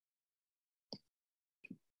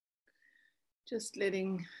Just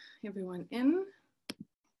letting everyone in.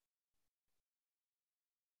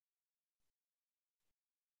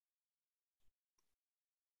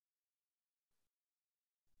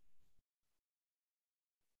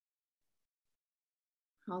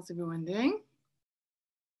 How's everyone doing?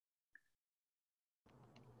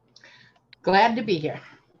 Glad to be here.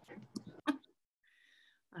 I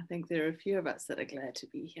think there are a few of us that are glad to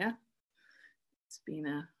be here. It's been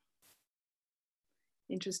a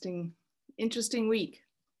interesting week.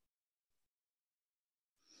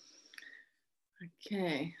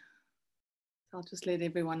 Okay, so I'll just let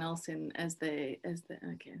everyone else in as they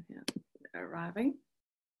okay, yeah, they're arriving.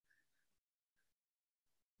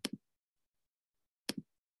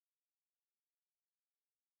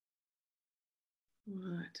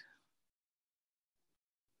 Right.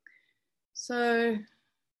 So,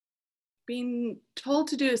 been told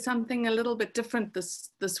to do something a little bit different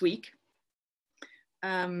this week.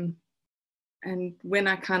 And when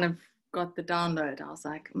I kind of got the download, I was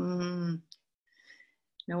like, no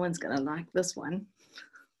one's gonna like this one.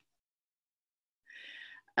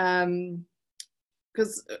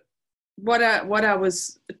 Because what I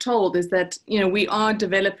was told is that, you know, we are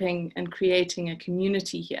developing and creating a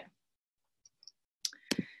community here.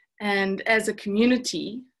 And as a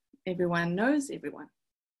community, everyone knows everyone.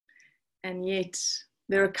 And yet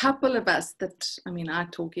there are a couple of us that, I mean, I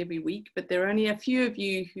talk every week, but there are only a few of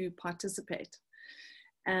you who participate,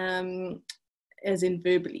 as in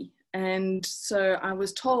verbally. And so I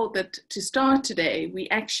was told that to start today, we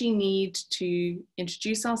actually need to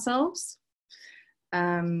introduce ourselves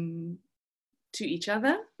to each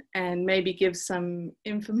other and maybe give some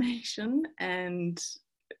information. And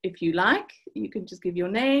if you like, you can just give your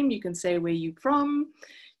name, you can say where you're from,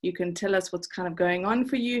 you can tell us what's kind of going on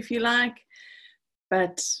for you if you like.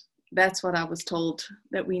 But that's what I was told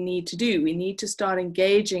that we need to do. We need to start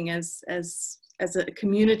engaging as a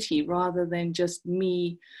community rather than just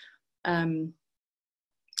me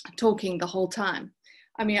talking the whole time.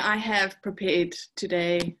 I mean, I have prepared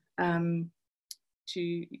today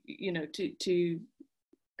to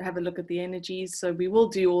have a look at the energies. So we will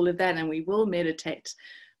do all of that and we will meditate.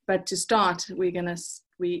 But to start, we're gonna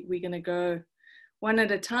go one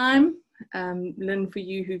at a time. Lynn, for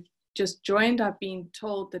you who've just joined, I've been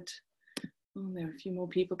told that, there are a few more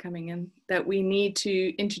people coming in, that we need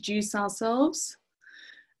to introduce ourselves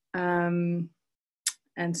and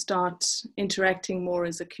start interacting more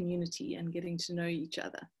as a community and getting to know each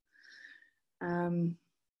other.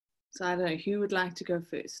 So I don't know, who would like to go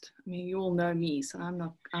first? I mean, you all know me, so I'm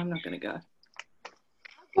not going to go.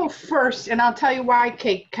 I'll go first, and I'll tell you why,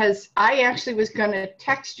 Kate, because I actually was going to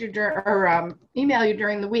text you or email you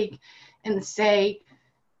during the week and say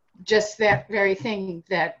just that very thing,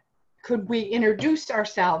 that could we introduce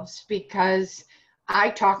ourselves, because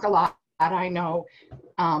I talk a lot, I know,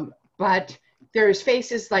 but there's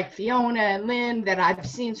faces like Fiona and Lynn that I've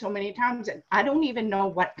seen so many times, and I don't even know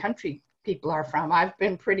what country people are from. I've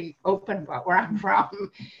been pretty open about where I'm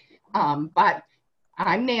from, but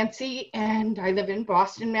I'm Nancy and I live in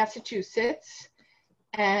Boston, Massachusetts,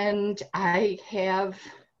 and I have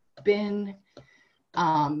been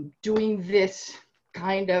doing this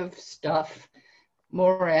kind of stuff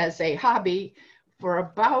more as a hobby for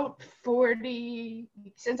about 40,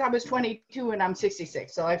 since I was 22 and I'm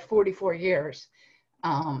 66, so I have 44 years.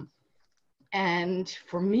 And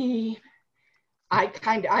for me,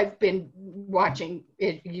 I've been watching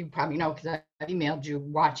it, you probably know because I emailed you,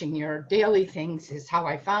 watching your daily things is how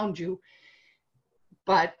I found you.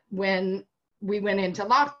 But when we went into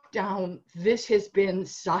lockdown, this has been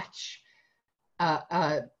such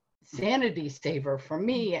a sanity saver for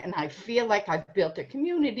me. And I feel like I've built a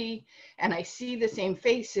community and I see the same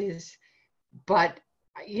faces, but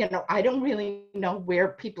you know, I don't really know where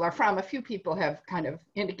people are from. A few people have kind of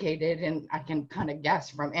indicated, and I can kind of guess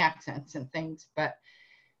from accents and things, but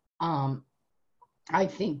I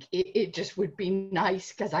think it just would be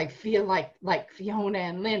nice, because I feel like Fiona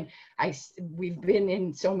and Lynn, we've been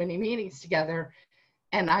in so many meetings together,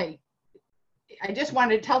 and I just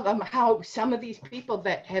wanted to tell them how some of these people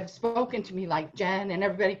that have spoken to me, like Jen and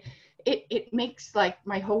everybody, it makes like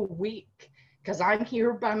my whole week, because I'm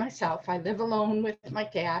here by myself. I live alone with my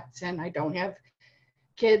cats, and I don't have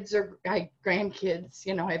kids or grandkids.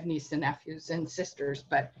 You know, I have nieces and nephews and sisters,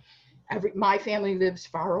 but my family lives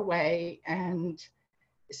far away. And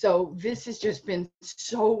so this has just been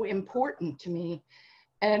so important to me.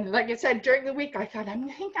 And like I said, during the week, I thought, I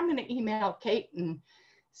think I'm going to email Kate and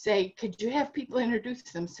say, could you have people introduce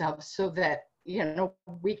themselves so that, you know,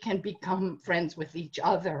 we can become friends with each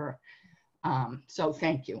other. So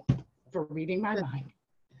thank you for reading my mind.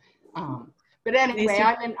 But anyway,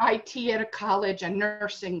 I'm in IT at a college, a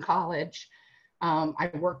nursing college. I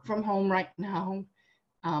work from home right now.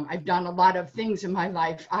 I've done a lot of things in my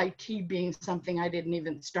life, IT being something I didn't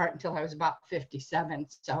even start until I was about 57.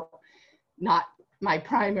 So not my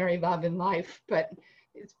primary love in life, but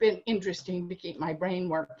it's been interesting to keep my brain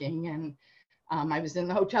working. And I was in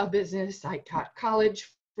the hotel business. I taught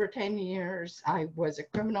college for 10 years. I was a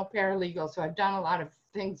criminal paralegal. So I've done a lot of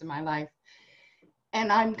things in my life.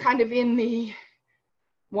 And I'm kind of in the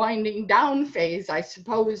winding down phase, I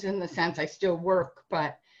suppose, in the sense I still work,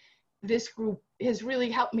 but this group has really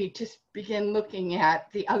helped me to begin looking at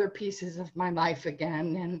the other pieces of my life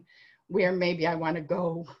again and where maybe I want to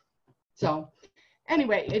go. So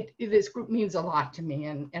anyway, this group means a lot to me,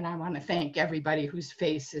 and I want to thank everybody whose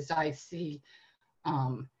faces I see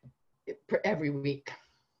every week.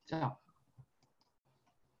 So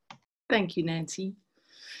thank you, Nancy.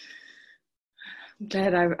 I'm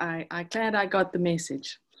glad I got the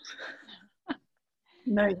message.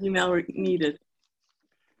 No email needed.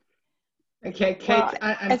 Okay, Kate.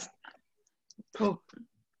 Who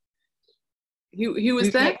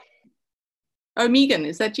was that? Oh, Megan,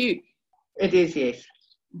 is that you? It is, yes.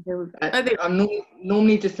 I'm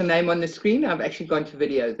normally just a name on the screen. I've actually gone to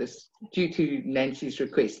video this due to Nancy's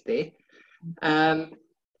request there.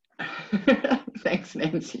 Thanks,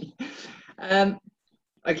 Nancy.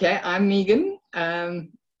 Okay, I'm Megan.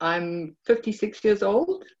 I'm 56 years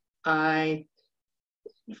old. I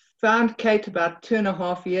found Kate about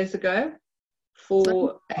 2.5 years ago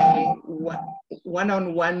for a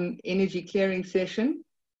one-on-one energy clearing session,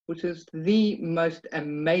 which is the most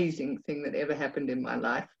amazing thing that ever happened in my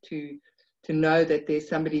life, to know that there's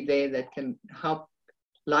somebody there that can help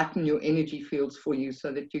lighten your energy fields for you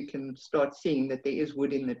so that you can start seeing that there is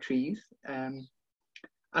wood in the trees.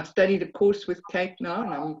 I've studied a course with Kate now,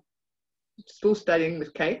 and I'm still studying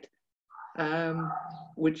with Kate,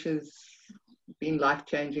 which has been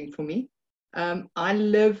life-changing for me. I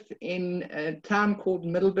live in a town called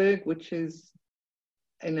Middelburg, which is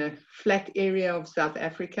in a flat area of South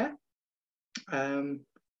Africa. I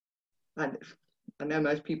know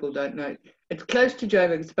most people don't know. It's close to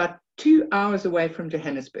Joburg. It's about 2 hours away from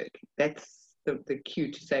Johannesburg. That's the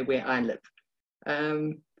cue to say where I live.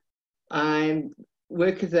 I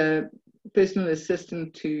work as a personal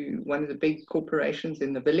assistant to one of the big corporations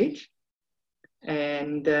in the village.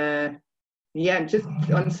 And yeah, just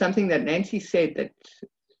on something that Nancy said, that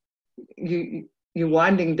you're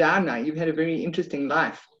winding down now. You've had a very interesting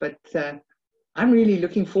life, but I'm really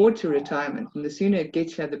looking forward to retirement, and the sooner it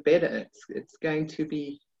gets here, the better. It's going to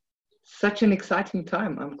be such an exciting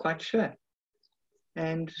time, I'm quite sure.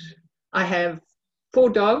 And I have 4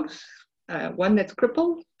 dogs, one that's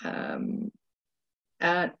crippled.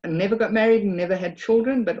 I never got married and never had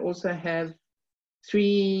children, but also have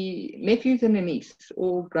 3 nephews and a niece,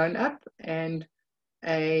 all grown up, and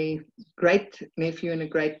a great nephew and a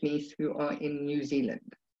great niece who are in New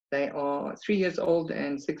Zealand. They are 3 years old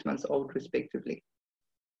and 6 months old, respectively.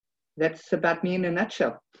 That's about me in a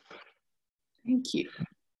nutshell. Thank you.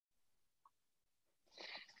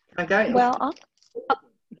 Okay. Well,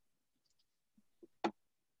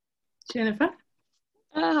 Jennifer?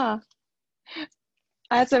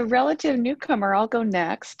 As a relative newcomer, I'll go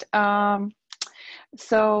next.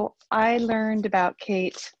 So I learned about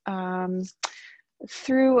Kate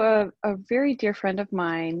through a very dear friend of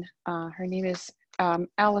mine. Her name is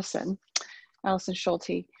Allison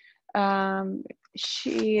Schulte. I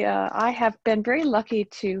have been very lucky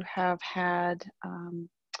to have had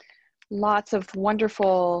lots of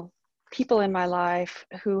wonderful people in my life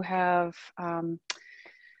who have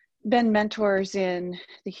been mentors in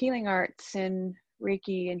the healing arts, in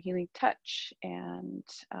Reiki and healing touch, and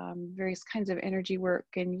various kinds of energy work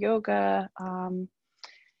and yoga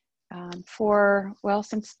for, well,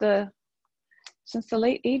 since the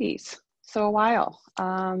late 80s, so a while.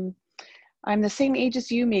 I'm the same age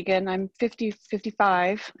as you, Megan. I'm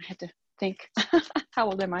 55. I had to think, how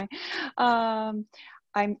old am I?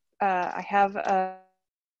 I have a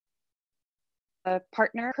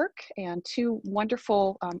partner, Kirk, and 2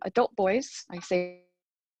 wonderful adult boys. I say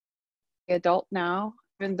adult now,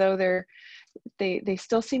 even though they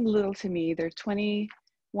still seem little to me. They're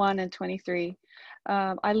 21 and 23.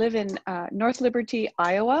 I live in North Liberty,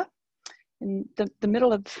 Iowa, in the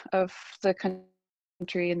middle of the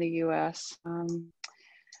country in the U.S.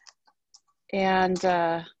 And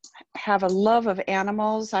have a love of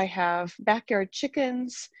animals. I have backyard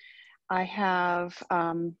chickens. I have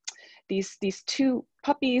these 2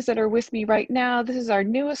 puppies that are with me right now. This is our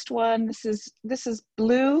newest one. This is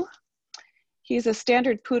Blue, He's a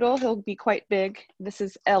standard poodle. He'll be quite big. This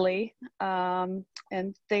is Ellie, and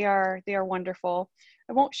they are wonderful.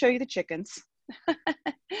 I won't show you the chickens,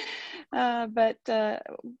 but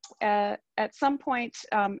at some point,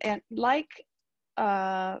 and like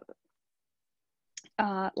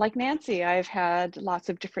Nancy, I've had lots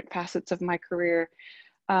of different facets of my career.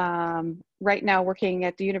 Right now working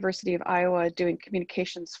at the University of Iowa doing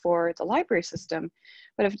communications for the library system,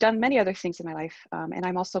 but I've done many other things in my life. And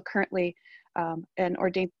I'm also currently an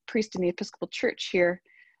ordained priest in the Episcopal Church here.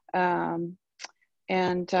 And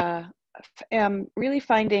am really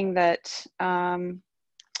finding that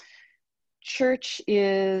church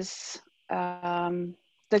is,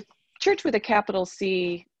 the church with a capital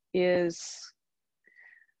C is,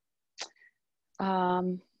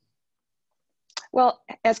 well,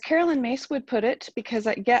 as Carolyn Mace would put it, because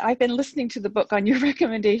I've been listening to the book on your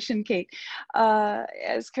recommendation, Kate.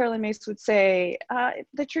 As Carolyn Mace would say,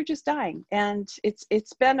 the church is dying, and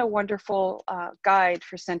it's been a wonderful guide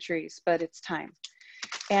for centuries, but it's time.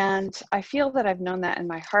 And I feel that I've known that in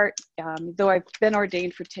my heart. Though I've been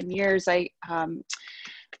ordained for 10 years, I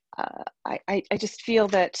just feel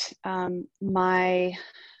that my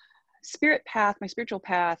spiritual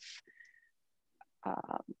path,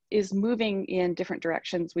 is moving in different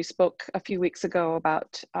directions. We spoke a few weeks ago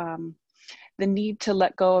about the need to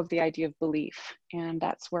let go of the idea of belief, and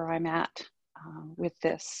that's where I'm at with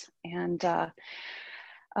this. And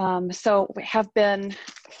so we have been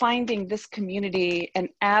finding this community an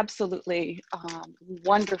absolutely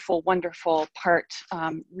wonderful, wonderful part,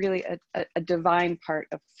 really a divine part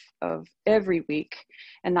of every week,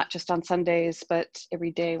 and not just on Sundays, but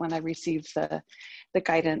every day when I receive the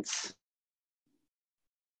guidance.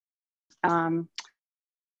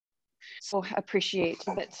 So appreciate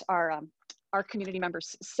that our community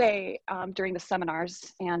members say during the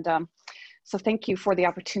seminars, and so thank you for the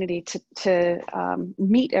opportunity to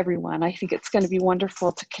meet everyone. I think it's going to be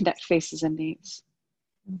wonderful to connect faces and names.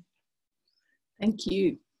 Thank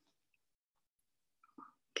you.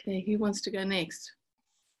 Okay, who wants to go next?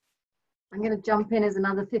 I'm going to jump in as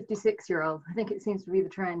another 56-year-old. I think it seems to be the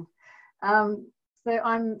trend. So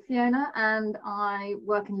I'm Fiona, and I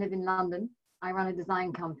work and live in London. I run a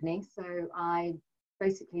design company, so I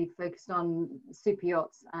basically focused on super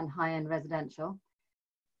yachts and high-end residential.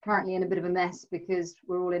 Currently in a bit of a mess because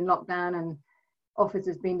we're all in lockdown and office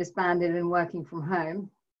has been disbanded and working from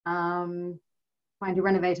home. Trying to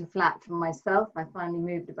renovate a flat for myself. I finally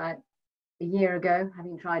moved about a year ago,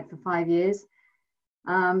 having tried for 5 years.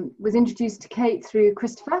 Was introduced to Kate through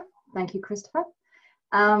Christopher. Thank you, Christopher.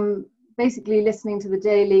 Basically listening to the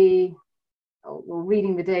daily, or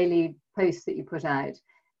reading the daily posts that you put out,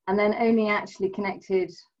 and then only actually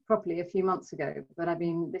connected properly a few months ago, but I've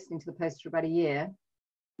been listening to the posts for about a year.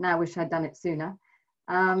 Now I wish I'd done it sooner,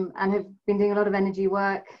 and have been doing a lot of energy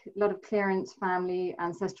work, a lot of clearance, family,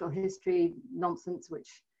 ancestral history nonsense,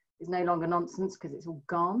 which is no longer nonsense because it's all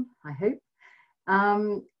gone, I hope,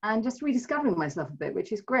 and just rediscovering myself a bit,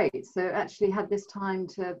 which is great. So actually had this time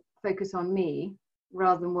to focus on me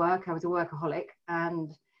rather than work. I was a workaholic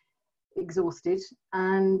and exhausted,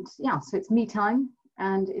 and yeah, so it's me time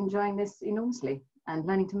and enjoying this enormously, and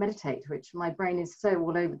learning to meditate, which my brain is so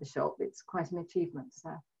all over the shop, it's quite an achievement. So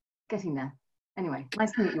getting there. Anyway,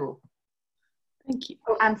 nice to meet you all. Thank you.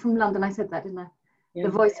 Oh, and from London, I said that, didn't I? Yeah.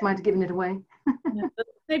 The voice might have given it away. Yeah,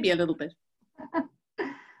 maybe a little bit.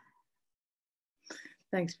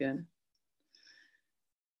 Thanks, Fiona.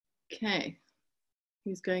 Okay,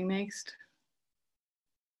 who's going next?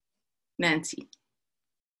 Nancy.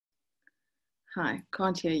 Hi,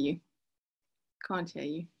 can't hear you. Can't hear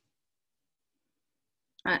you.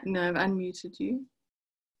 No, I've unmuted you.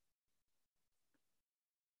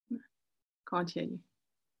 Can't hear you.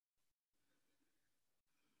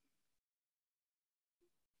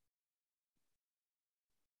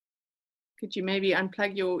 Could you maybe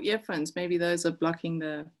unplug your earphones? Maybe those are blocking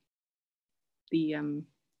the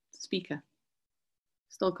speaker.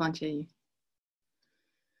 Still can't hear you.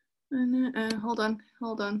 Hold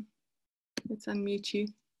on. Let's unmute you.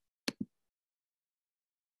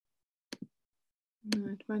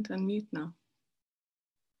 No, it won't unmute now.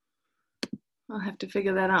 I'll have to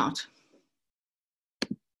figure that out.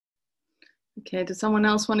 Okay, does someone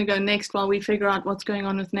else want to go next while we figure out what's going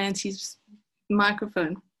on with Nancy's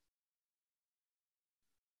microphone?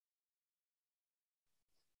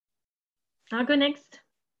 I'll go next.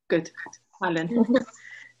 Good. Hi, Lynn.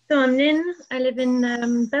 So I'm Lynn. I live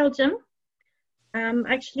in Belgium.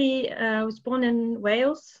 Actually, I was born in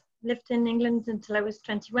Wales, lived in England until I was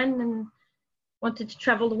 21 and wanted to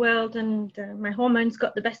travel the world, and my hormones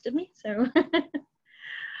got the best of me. So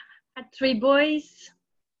had 3 boys,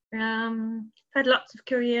 Had lots of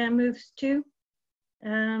career moves too.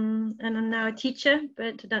 And I'm now a teacher,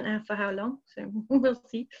 but I don't know for how long, so we'll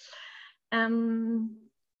see. And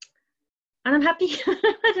I'm happy.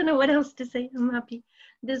 I don't know what else to say. I'm happy.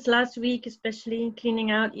 This last week, especially cleaning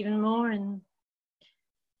out even more. And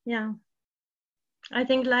yeah, I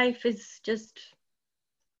think life is just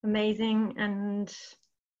amazing. And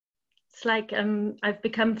it's like I've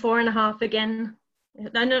become 4.5 again.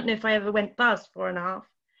 I don't know if I ever went past 4.5,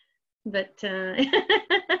 but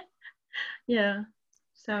yeah.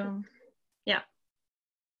 So yeah.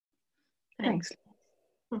 Thanks.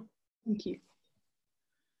 Thank you.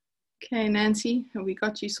 Okay, Nancy, have we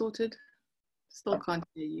got you sorted? Still can't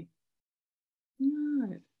hear you.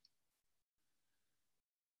 No.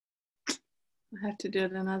 I have to do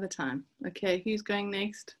it another time. Okay, who's going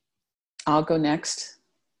next? I'll go next.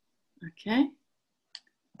 Okay.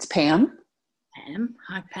 It's Pam. Pam.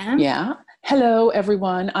 Hi, Pam. Yeah. Hello,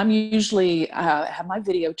 everyone. I'm usually have my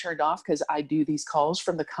video turned off because I do these calls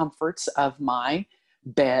from the comforts of my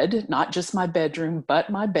bed, not just my bedroom, but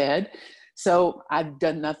my bed. So I've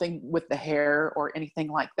done nothing with the hair or anything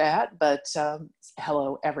like that, but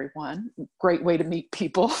hello, everyone. Great way to meet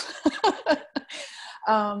people.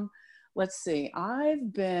 Let's see.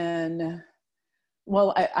 I've been,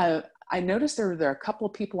 well, I noticed there are a couple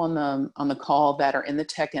of people on the call that are in the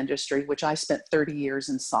tech industry, which I spent 30 years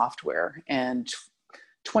in software. And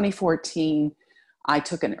 2014, I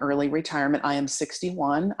took an early retirement. I am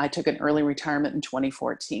 61. I took an early retirement in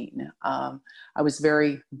 2014. I was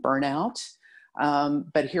very burnout.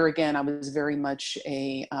 But here again, I was very much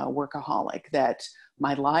a workaholic, that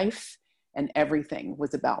my life and everything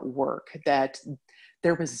was about work, that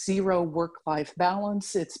there was zero work-life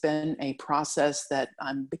balance. It's been a process that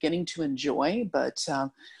I'm beginning to enjoy, but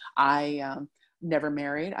I never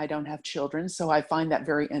married. I don't have children. So I find that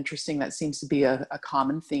very interesting. That seems to be a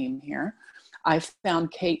common theme here. I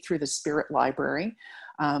found Kate through the Spirit Library.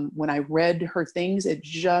 When I read her things, it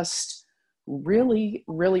just really,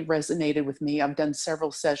 really resonated with me. I've done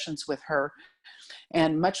several sessions with her.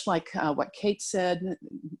 And much like what Kate said,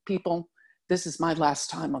 people, this is my last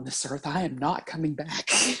time on this earth. I am not coming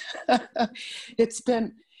back.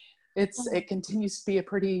 It continues to be a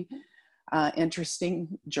pretty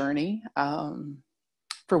interesting journey,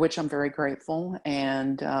 for which I'm very grateful.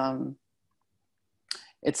 And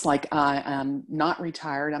it's like I am not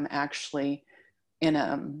retired. I'm actually in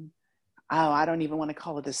I don't even want to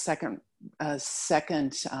call it a second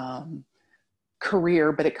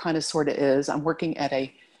career, but it kind of sort of is. I'm working at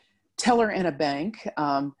a teller in a bank.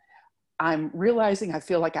 I'm realizing I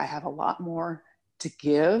feel like I have a lot more to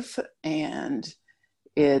give, and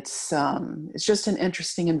it's just an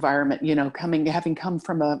interesting environment, you know, having come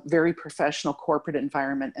from a very professional corporate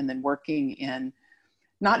environment and then working in,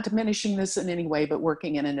 not diminishing this in any way, but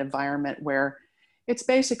working in an environment where it's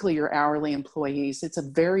basically your hourly employees. It's a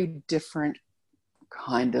very different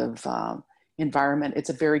kind of environment.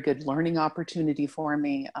 It's a very good learning opportunity for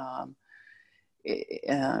me,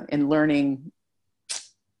 in learning.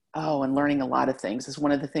 And learning a lot of things is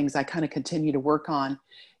one of the things I kind of continue to work on,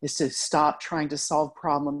 is to stop trying to solve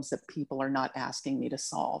problems that people are not asking me to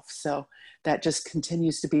solve. So that just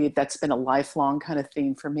continues to be, that's been a lifelong kind of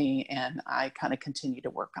theme for me. And I kind of continue to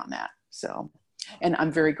work on that. So, and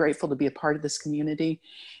I'm very grateful to be a part of this community.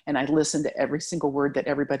 And I listen to every single word that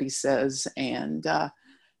everybody says. And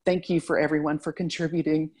thank you for everyone for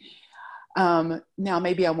contributing. Now,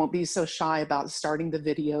 maybe I won't be so shy about starting the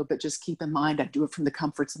video, but just keep in mind, I do it from the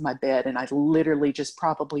comforts of my bed, and I literally just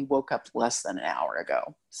probably woke up less than an hour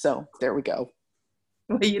ago. So there we go.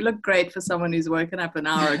 Well, you look great for someone who's woken up an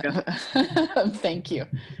hour ago. Thank you.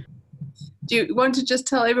 Do you want to just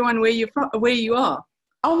tell everyone where you are?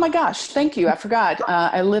 Oh my gosh, thank you. I forgot.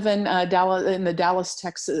 I live in Dallas, in the Dallas,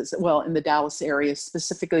 Texas, well, in the Dallas area,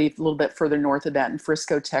 specifically a little bit further north of that in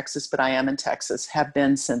Frisco, Texas, but I am in Texas, have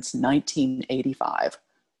been since 1985.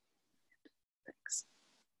 Thanks.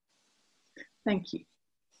 Thank you.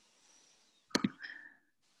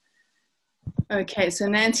 Okay, so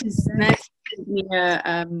Nancy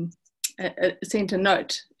sent a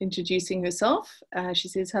note introducing herself. She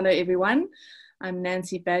says, hello, everyone. I'm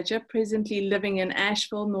Nancy Badger, presently living in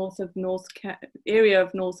Asheville, north of North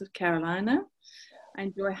Carolina. I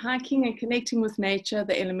enjoy hiking and connecting with nature,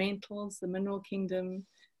 the elementals, the mineral kingdom,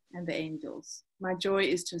 and the angels. My joy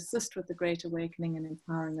is to assist with the great awakening and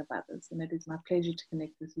empowering of others, and it is my pleasure to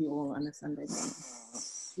connect with you all on a Sunday morning.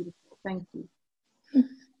 Beautiful, thank you.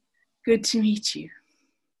 Good to meet you.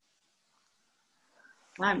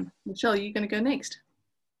 Michelle, you're going to go next.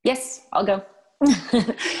 Yes, I'll go.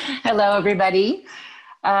 Hello, everybody.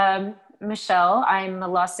 Michelle, I'm a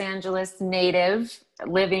Los Angeles native.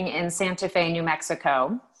 living in Santa Fe, New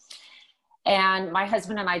Mexico. And my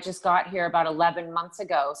husband and I just got here about 11 months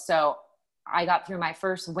ago. So I got through my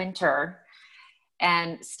first winter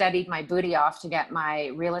and studied my booty off to get my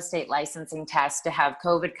real estate licensing test, to have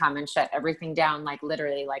COVID come and shut everything down, like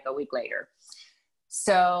literally like a week later.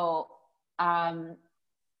 So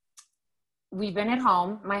we've been at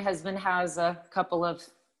home. My husband has a couple of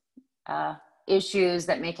issues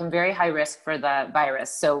that make him very high risk for the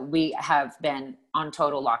virus. So we have been on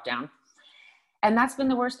total lockdown. And that's been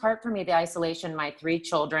the worst part for me, the isolation. My 3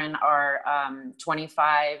 children are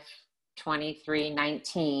 25, 23,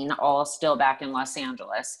 19, all still back in Los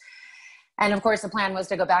Angeles. And of course, the plan was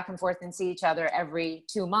to go back and forth and see each other every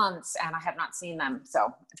 2 months, and I have not seen them.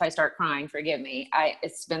 So if I start crying, forgive me.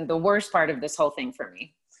 It's been the worst part of this whole thing for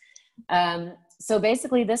me. So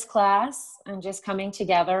basically this class and just coming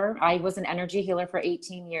together, I was an energy healer for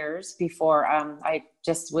 18 years before I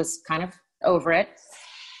just was kind of over it.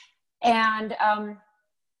 And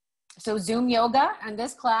so Zoom yoga and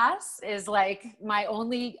this class is like my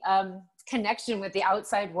only connection with the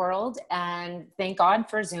outside world. And thank God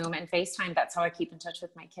for Zoom and FaceTime. That's how I keep in touch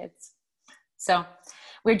with my kids. So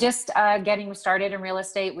we're just getting started in real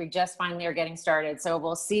estate. We just finally are getting started. So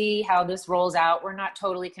we'll see how this rolls out. We're not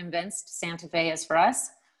totally convinced Santa Fe is for us.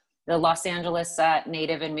 The Los Angeles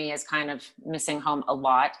native in me is kind of missing home a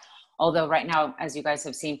lot. Although right now, as you guys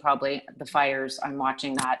have seen, probably the fires, I'm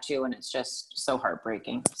watching that too, and it's just so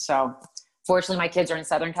heartbreaking. So fortunately, my kids are in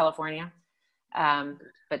Southern California,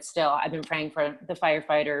 but still, I've been praying for the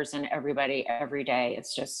firefighters and everybody every day.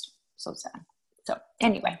 It's just so sad. So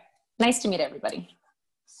anyway, nice to meet everybody.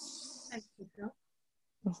 Thank you, Phil.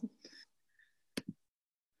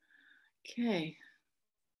 Okay.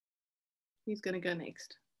 Who's going to go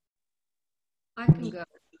next? I can go.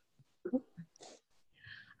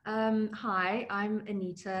 Hi, I'm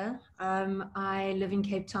Anita. I live in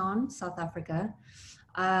Cape Town, South Africa.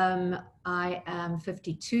 I am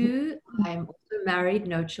 52. I'm also married,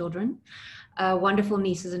 no children. Wonderful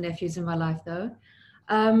nieces and nephews in my life, though.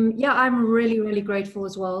 Yeah, I'm really, really grateful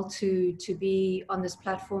as well to be on this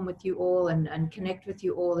platform with you all and connect with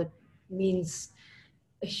you all. It means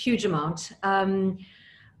a huge amount.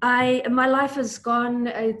 My life has gone,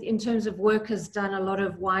 in terms of work, has done a lot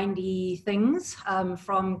of windy things,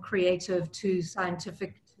 from creative to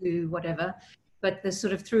scientific to whatever, but the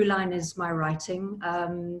sort of through line is my writing.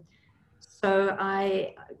 So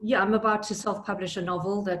I'm about to self-publish a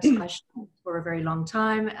novel that I shot for a very long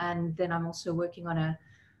time, and then I'm also working on a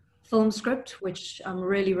film script, which I'm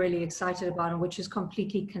really, really excited about, and which is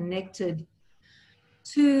completely connected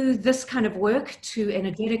to this kind of work, to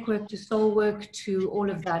energetic work, to soul work, to all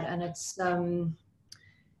of that. And it's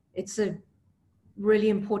a really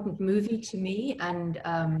important movie to me, and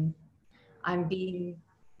I'm being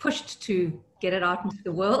pushed to get it out into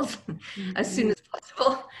the world as soon as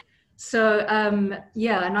possible. So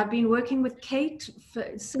yeah, and I've been working with Kate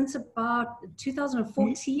since about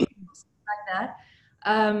 2014, like that.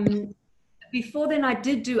 Before then, I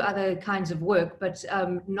did do other kinds of work, but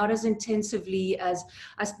not as intensively as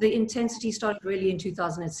the intensity started really in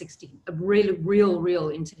 2016, a really, real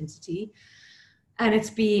intensity. And it's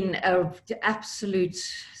been an absolute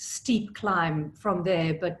steep climb from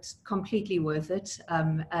there, but completely worth it.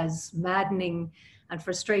 As maddening and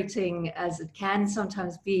frustrating as it can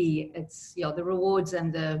sometimes be, it's, yeah, the rewards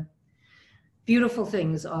and the beautiful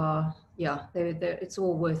things are, yeah, it's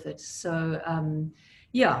all worth it. So,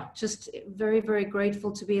 yeah, just very, very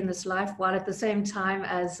grateful to be in this life, while at the same time,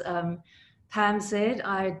 as Pam said,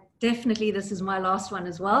 this is my last one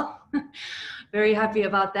as well. Very happy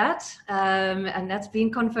about that. And that's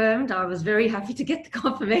been confirmed. I was very happy to get the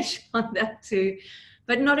confirmation on that too,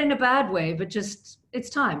 but not in a bad way, but just, it's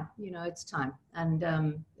time, it's time.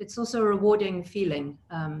 And it's also a rewarding feeling.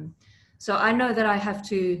 So I know that I have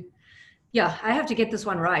to get this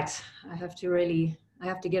one right. I have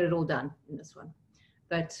to get it all done in this one.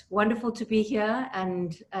 But wonderful to be here,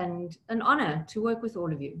 and an honor to work with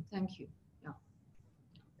all of you. Thank you. Yeah.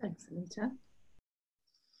 Thanks, Anita.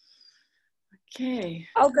 Okay.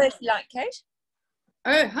 I'll go if you like, Kate.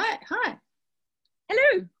 Oh, hi.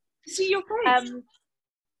 Hello. To see your face.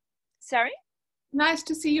 Sorry? Nice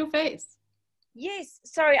to see your face. Yes.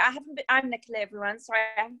 Sorry, I'm Nicola, everyone. Sorry,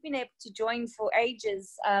 I haven't been able to join for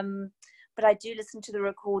ages, but I do listen to the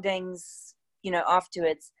recordings,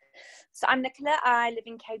 afterwards. So I'm Nicola. I live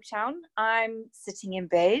in Cape Town. I'm sitting in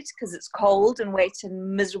bed because it's cold and wet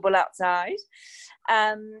and miserable outside.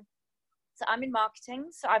 So I'm in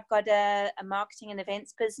marketing. So I've got a marketing and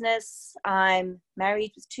events business. I'm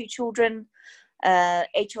married with 2 children, an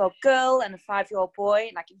 8-year-old girl and a 5-year-old boy,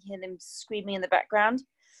 and I can hear them screaming in the background.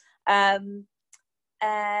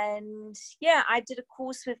 And yeah, I did a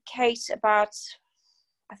course with Kate about,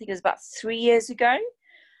 I think it was about 3 years ago.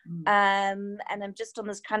 And I'm just on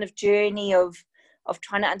this kind of journey of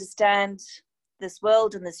trying to understand this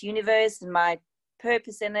world and this universe and my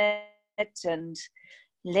purpose in it, and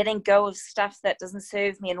letting go of stuff that doesn't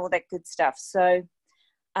serve me and all that good stuff. So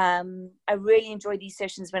I really enjoy these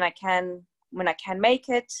sessions when I can make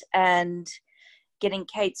it, and getting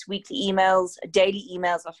Kate's weekly emails, daily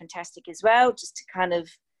emails are fantastic as well, just to kind of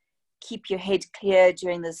keep your head clear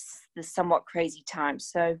during this somewhat crazy time.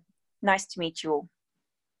 So nice to meet you all.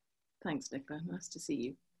 Thanks, Nicola. Nice to see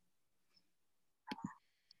you.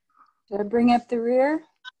 Should I bring up the rear?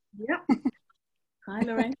 Yep. Hi,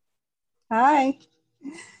 Lorraine. Hi.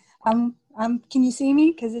 Can you see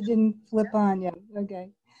me? Because it didn't flip on yet. Okay.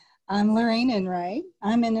 I'm Lorraine Enright.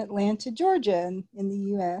 I'm in Atlanta, Georgia, in the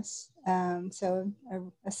U.S. So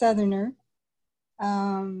a Southerner.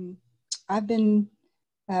 I've been,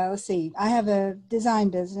 let's see, I have a design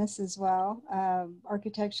business as well,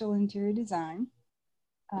 architectural interior design.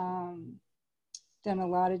 Done a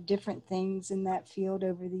lot of different things in that field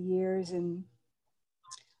over the years, and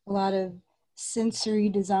a lot of sensory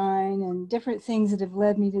design and different things that have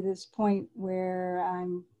led me to this point where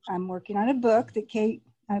I'm working on a book that Kate,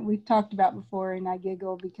 we've talked about before, and I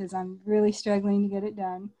giggle because I'm really struggling to get it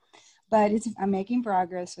done, but I'm making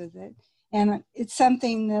progress with it. And it's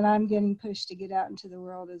something that I'm getting pushed to get out into the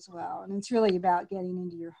world as well. And it's really about getting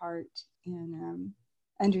into your heart and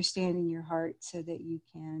understanding your heart so that you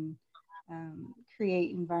can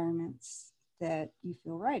create environments that you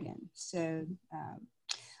feel right in. So,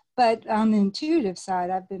 but on the intuitive side,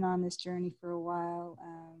 I've been on this journey for a while,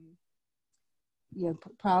 you know,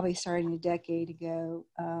 probably starting a decade ago,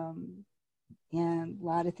 and a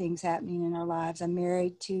lot of things happening in our lives. I'm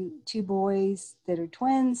married to two boys that are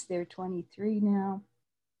twins. They're 23 now,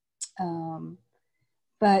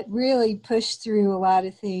 but really pushed through a lot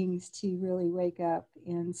of things to really wake up.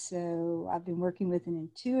 And so I've been working with an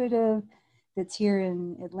intuitive that's here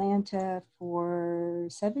in Atlanta for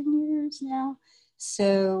 7 years now.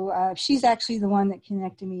 So she's actually the one that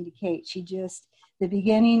connected me to Kate. She just, the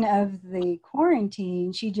beginning of the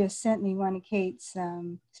quarantine, she just sent me one of Kate's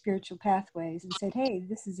spiritual pathways and said, hey,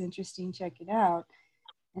 this is interesting, check it out.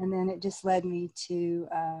 And then it just led me to,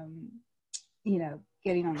 you know,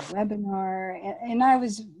 getting on the webinar. And I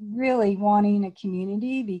was really wanting a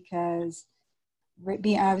community because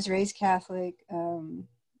I was raised Catholic and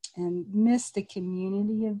missed the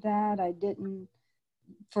community of that. I didn't,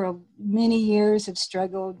 for many years, have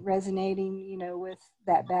struggled resonating, you know, with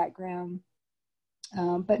that background,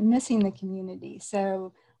 but missing the community.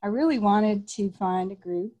 So I really wanted to find a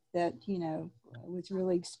group that, you know, was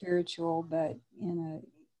really spiritual, but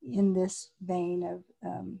in this vein of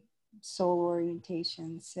soul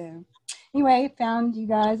orientation. So anyway, found you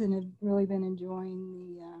guys and have really been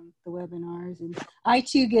enjoying the webinars. And I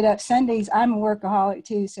too get up Sundays. I'm a workaholic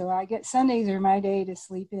too, so I get Sundays are my day to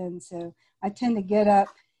sleep in. So I tend to get up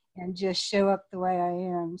and just show up the way I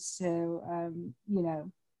am. So you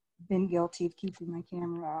know, been guilty of keeping my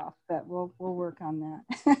camera off, but we'll work on that.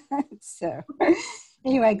 So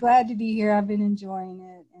anyway, glad to be here. I've been enjoying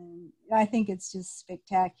it, and I think it's just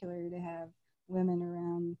spectacular to have women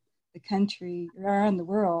around the country, around the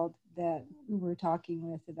world, that we're talking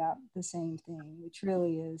with about the same thing, which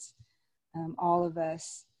really is all of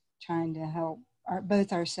us trying to help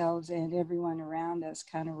both ourselves and everyone around us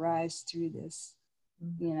kind of rise through this,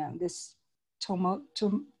 you know, this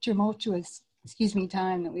tumultuous,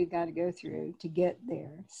 time that we've got to go through to get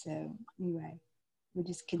there. So anyway, we'll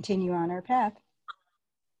just continue on our path.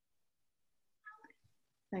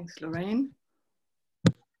 Thanks, Lorraine.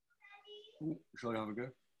 Shall I have a go?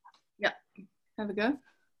 Yeah, have a go.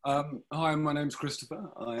 Hi, my name's Christopher.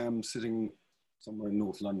 I am sitting somewhere in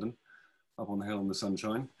North London, up on the hill in the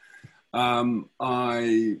sunshine.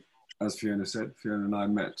 As Fiona said, Fiona and I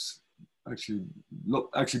met actually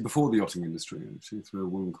before the yachting industry, actually through a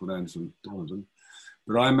woman called Angela Donovan.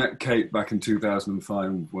 But I met Kate back in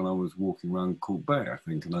 2005 when I was walking around Court Bay, I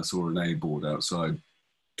think, and I saw an A board outside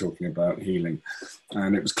talking about healing,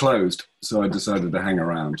 and it was closed. So I decided to hang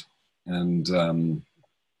around, and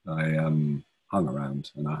I hung around,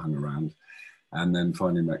 and then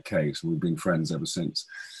finally met Kate, and we've been friends ever since.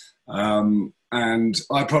 And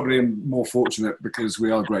I probably am more fortunate because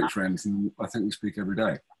we are great friends, and I think we speak every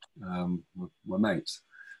day. We're mates,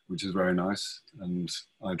 which is very nice, and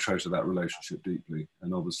I treasure that relationship deeply.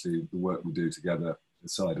 And obviously the work we do together,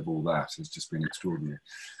 aside of all that, has just been extraordinary.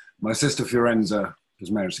 My sister Fiorenza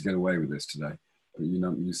has managed to get away with this today, but you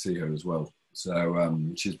know, you see her as well.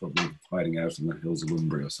 So she's probably hiding out in the hills of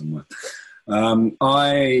Umbria somewhere.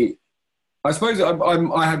 I suppose I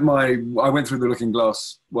went through the looking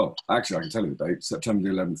glass. Well, actually, I can tell you the date, September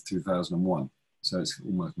the 11th, 2001. So it's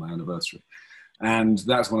almost my anniversary. And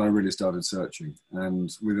that's when I really started searching.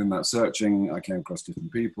 And within that searching, I came across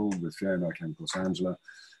different people. With Fiona, I came across Angela,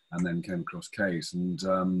 and then came across Kate.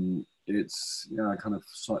 And it's, you know, I kind of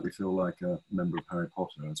slightly feel like a member of Harry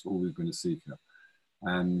Potter. I've always been a seeker.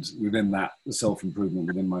 And within that, the self-improvement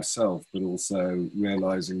within myself, but also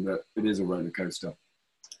realizing that it is a roller coaster.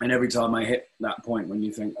 And every time I hit that point when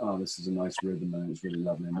you think, oh, this is a nice rhythm and it's really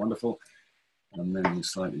lovely and wonderful, and then you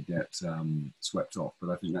slightly get swept off. But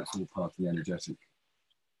I think that's all part of the energetic,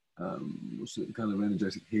 kind of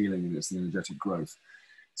energetic healing, and it's the energetic growth.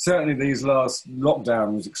 Certainly these last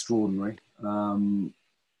lockdown was extraordinary. I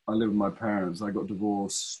live with my parents. I got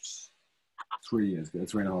divorced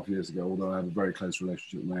 3.5 years ago, although I have a very close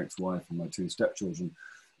relationship with my ex-wife and my two stepchildren,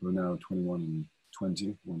 who are now 21 and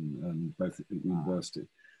 20, both at university.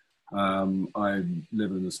 I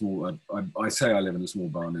live in a small, I say I live in a small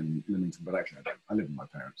barn in Lymington, but actually I don't. I live with my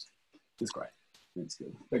parents. It's great. It's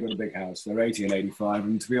good. They've got a big house. They're 80 and 85.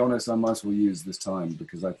 And to be honest, I might as well use this time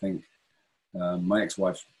because I think my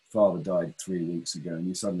ex-wife's father died 3 weeks ago, and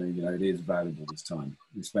you suddenly, you know, it is valuable this time.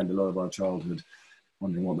 We spend a lot of our childhood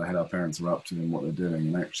wondering what the hell our parents are up to and what they're doing.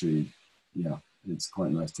 And actually, yeah, it's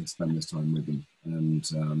quite nice to spend this time with them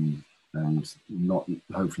and not,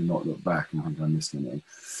 hopefully not look back and think I missed anything.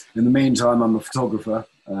 In the meantime, I'm a photographer,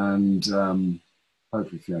 and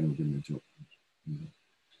hopefully Fiona will give me a job.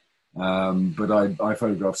 But I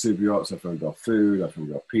photograph super yachts, I photograph food, I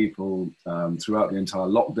photograph people. Throughout the entire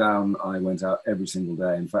lockdown, I went out every single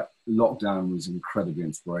day. In fact, lockdown was incredibly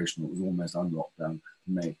inspirational. It was almost unlockdown for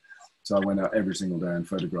me. So I went out every single day and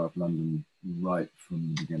photographed London right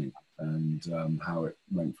from the beginning, and how it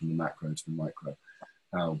went from the macro to the micro.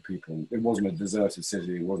 How people, it wasn't a deserted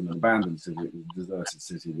city, it wasn't an abandoned city, it was a deserted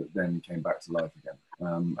city that then came back to life again.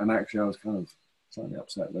 And actually I was kind of slightly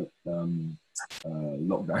upset that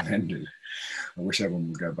lockdown ended. I wish everyone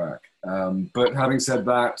would go back. But having said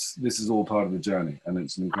that, this is all part of the journey, and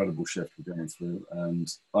it's an incredible shift we're going through,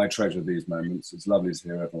 and I treasure these moments. It's lovely to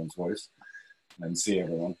hear everyone's voice and see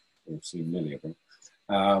everyone, or see nearly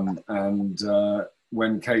everyone.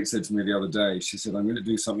 When Kate said to me the other day, she said, I'm going to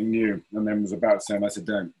do something new, and then was about to say, and I said,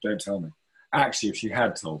 don't tell me. Actually, if she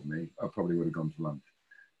had told me, I probably would have gone for lunch.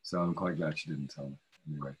 So I'm quite glad she didn't tell me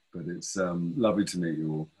anyway. But it's lovely to meet you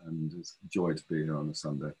all, and it's a joy to be here on a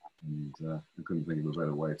Sunday. And I couldn't think of a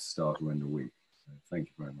better way to start or end a week. So thank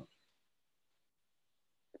you very much.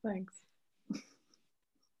 Thanks.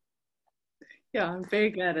 Yeah, I'm very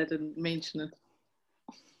glad I didn't mention it.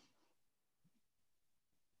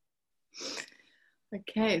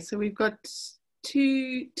 Okay, so we've got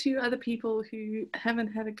two other people who haven't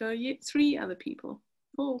had a go yet. 3 other people.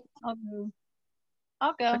 4.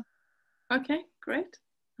 I'll go. Okay, great.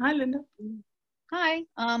 Hi, Linda. Hi,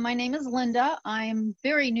 my name is Linda. I'm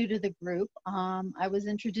very new to the group. I was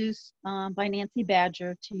introduced by Nancy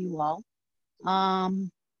Badger to you all.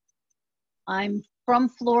 I'm from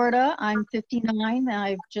Florida. I'm 59.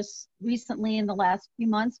 I've just recently, in the last few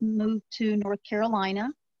months, moved to North Carolina.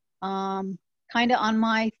 Kind of on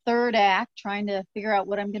my 3rd act, trying to figure out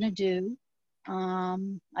what I'm going to do.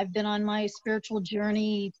 I've been on my spiritual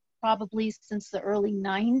journey probably since the early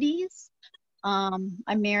 90s. I'm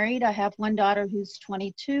married. I have 1 daughter who's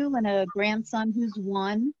 22 and a grandson who's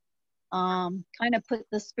 1. Kind of put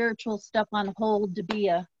the spiritual stuff on hold to be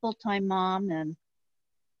a full-time mom, and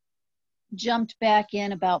jumped back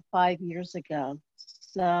in about 5 years ago.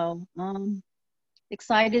 So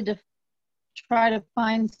excited to try to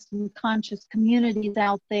find some conscious communities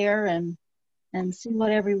out there and see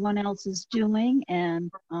what everyone else is doing.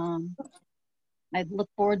 And I look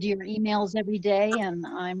forward to your emails every day, and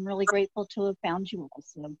I'm really grateful to have found you all.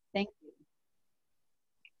 So thank you.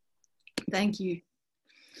 Thank you.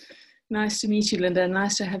 Nice to meet you, Linda.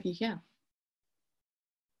 Nice to have you here.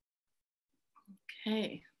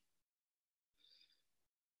 Okay.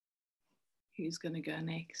 Who's going to go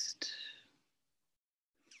next?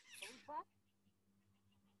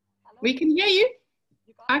 We can hear you.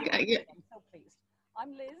 Okay, yeah. I'm so pleased.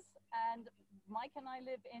 I'm Liz, and Mike and I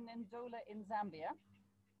live in Ndola in Zambia.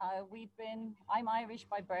 I'm Irish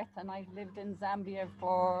by birth, and I've lived in Zambia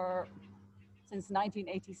since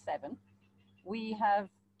 1987. We have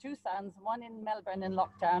 2 sons, one in Melbourne in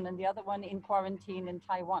lockdown and the other one in quarantine in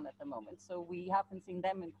Taiwan at the moment. So we haven't seen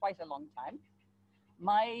them in quite a long time.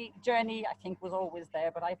 My journey, I think, was always there,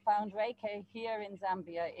 but I found Reiki here in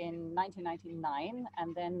Zambia in 1999,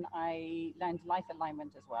 and then I learned life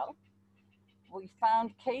alignment as well. We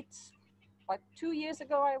found Kate about 2 years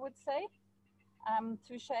ago, I would say,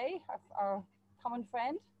 through Shay, our common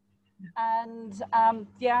friend. And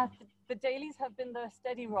yeah, the dailies have been the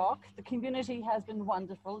steady rock. The community has been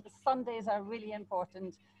wonderful. The Sundays are really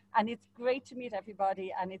important. And it's great to meet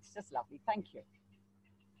everybody. And it's just lovely. Thank you.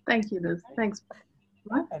 Thank you, Liz. Thanks.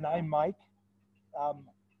 Mike? And I'm Mike.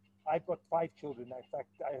 I've got 5 children. In fact,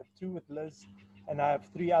 I have 2 with Liz, and I have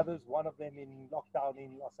 3 others, one of them in lockdown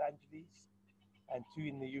in Los Angeles and 2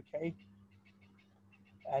 in the UK.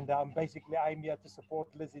 And basically, I'm here to support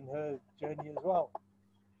Liz in her journey as well.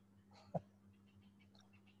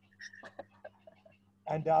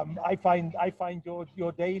 And I find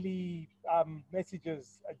your daily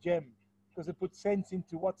messages a gem, because it puts sense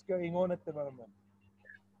into what's going on at the moment.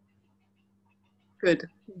 Good.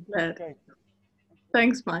 Glad. Okay.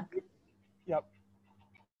 Thanks, Mike. Yep.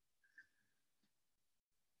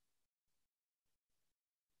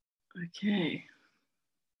 Okay.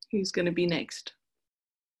 Who's going to be next?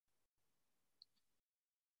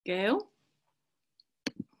 Gail?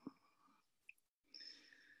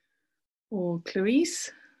 Or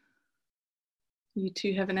Clarice? You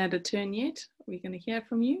two haven't had a turn yet. Are we going to hear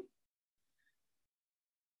from you?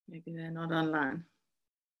 Maybe they're not online.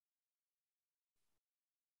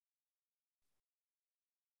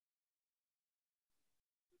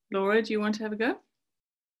 Laura, do you want to have a go?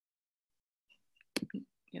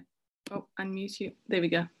 Yeah. Oh, unmute you. There we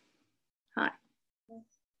go. Hi.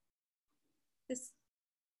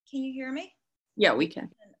 Can you hear me? Yeah, we can.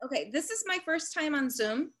 Okay, this is my first time on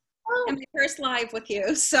Zoom and my first live with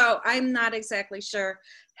you, so I'm not exactly sure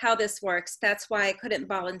how this works. That's why I couldn't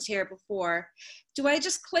volunteer before. Do I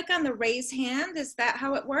just click on the raise hand? Is that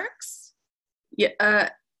how it works? Yeah.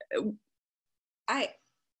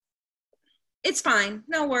 It's fine,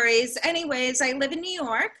 no worries. Anyways, I live in New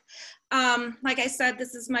York. Like I said,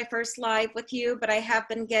 this is my first live with you, but I have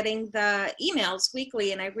been getting the emails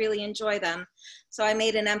weekly and I really enjoy them. So I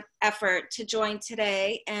made an effort to join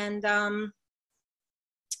today, and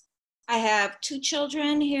I have 2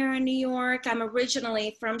 children here in New York. I'm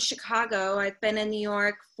originally from Chicago. I've been in New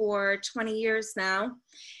York for 20 years now.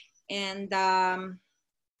 And that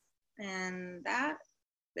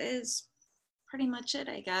is pretty much it,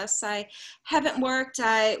 I guess. I haven't worked.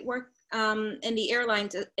 I work in the airline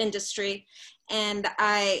industry, and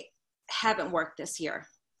I haven't worked this year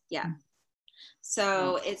yet.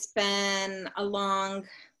 So it's been a long,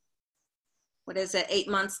 8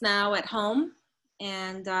 months now at home,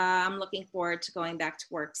 and I'm looking forward to going back to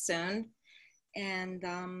work soon. And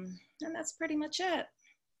that's pretty much it.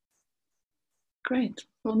 Great.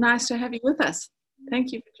 Well, nice to have you with us.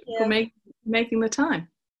 Thank you for making the time.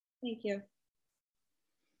 Thank you.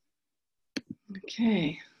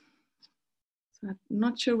 Okay. So I'm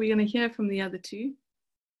not sure we're going to hear from the other 2.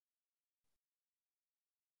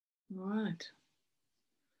 All right.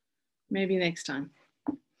 Maybe next time.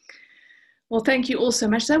 Well, thank you all so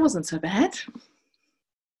much. That wasn't so bad.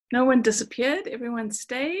 No one disappeared. Everyone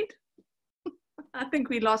stayed. I think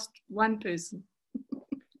we lost 1 person.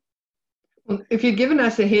 Well, if you'd given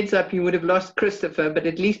us a heads up, you would have lost Christopher, but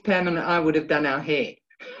at least Pam and I would have done our hair.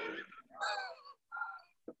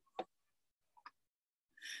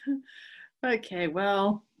 Okay,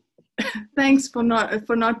 well, thanks for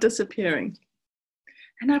not disappearing.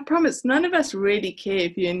 And I promise, none of us really care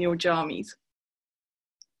if you're in your jammies.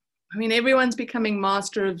 I mean, everyone's becoming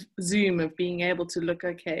master of Zoom, of being able to look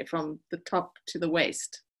okay from the top to the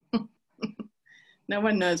waist. No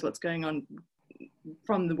one knows what's going on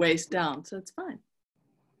from the waist down, so it's fine.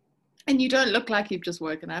 And you don't look like you've just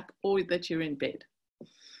woken up or that you're in bed.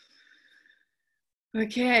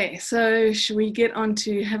 Okay, so should we get on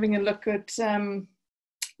to having a look at the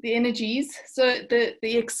energies? So the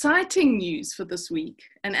exciting news for this week,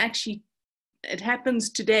 and actually it happens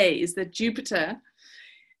today, is that Jupiter,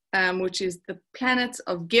 which is the planet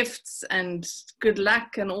of gifts and good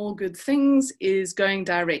luck and all good things, is going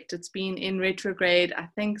direct. It's been in retrograde, I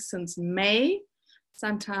think, since May,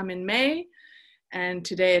 sometime in May, and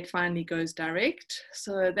today it finally goes direct.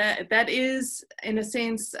 So that is, in a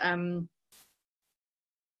sense,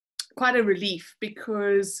 quite a relief,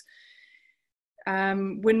 because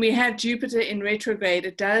when we have Jupiter in retrograde,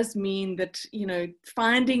 it does mean that, you know,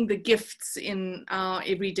 finding the gifts in our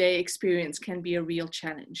everyday experience can be a real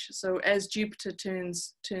challenge. So as Jupiter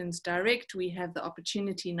turns direct, we have the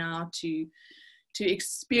opportunity now to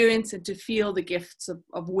experience and to feel the gifts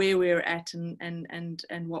of where we're at and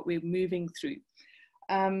what we're moving through.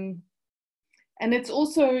 And it's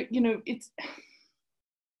also, you know, it's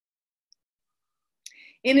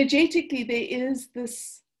energetically, there is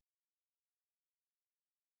this,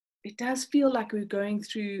 it does feel like we're going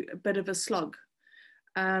through a bit of a slog.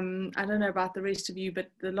 I don't know about the rest of you,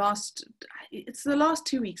 but the last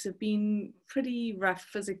 2 weeks have been pretty rough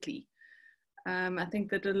physically. I think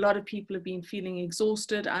that a lot of people have been feeling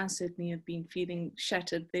exhausted. I certainly have been feeling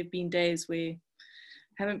shattered. There have been days where I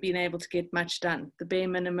haven't been able to get much done, the bare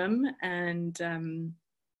minimum, and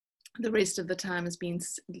the rest of the time has been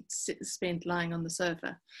spent lying on the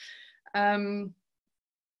sofa.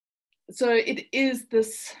 So it is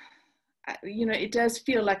this, you know, it does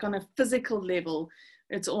feel like on a physical level,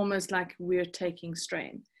 it's almost like we're taking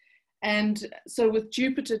strain. And so with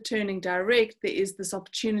Jupiter turning direct, there is this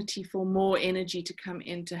opportunity for more energy to come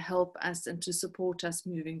in to help us and to support us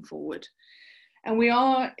moving forward. And we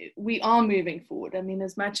are moving forward. I mean,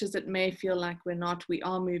 as much as it may feel like we're not, we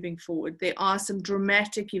are moving forward. There are some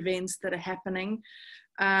dramatic events that are happening.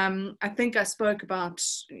 I think I spoke about,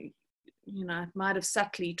 you know, I might have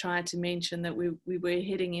subtly tried to mention that we were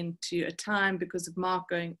heading into a time, because of Mars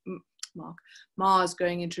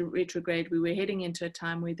going into retrograde, we were heading into a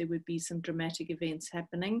time where there would be some dramatic events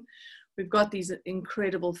happening. We've got these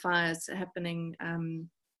incredible fires happening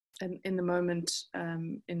in the moment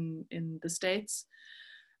in the States.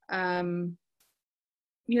 You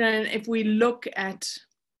know, and if we look at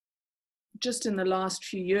just in the last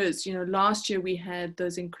few years, you know, last year we had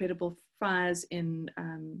those incredible fires in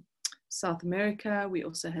South America. We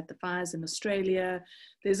also had the fires in Australia.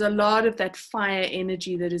 There's a lot of that fire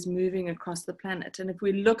energy that is moving across the planet. And if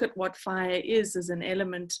we look at what fire is as an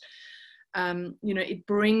element, you know, it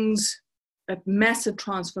brings a massive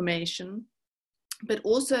transformation, but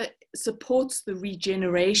also supports the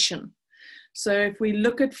regeneration. So if we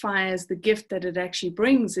look at fire as the gift that it actually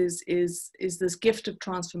brings is this gift of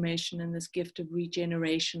transformation and this gift of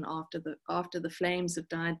regeneration after the flames have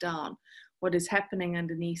died down. What is happening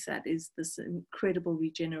underneath that is this incredible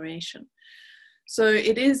regeneration. So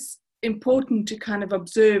it is important to kind of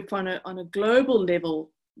observe on a global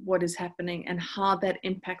level what is happening and how that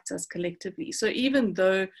impacts us collectively. So even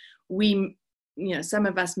though we, you know, some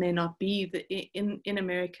of us may not be in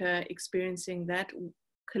America experiencing that,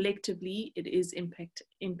 collectively it is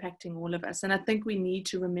impacting all of us. And I think we need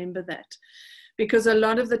to remember that, because a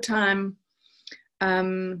lot of the time,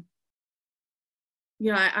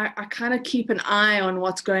 you know, I kind of keep an eye on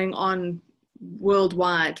what's going on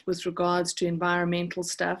worldwide with regards to environmental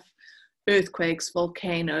stuff, earthquakes,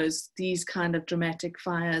 volcanoes, these kind of dramatic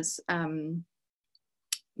fires,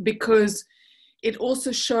 because it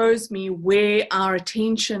also shows me where our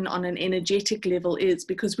attention on an energetic level is,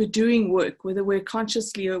 because we're doing work, whether we're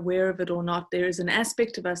consciously aware of it or not. There is an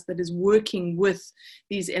aspect of us that is working with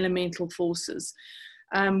these elemental forces.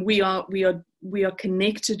 We are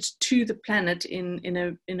connected to the planet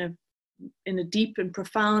in a deep and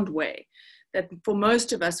profound way that for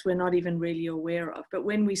most of us we're not even really aware of. But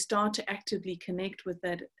when we start to actively connect with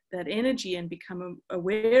that energy and become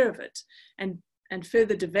aware of it and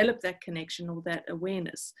further develop that connection or that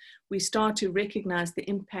awareness, we start to recognize the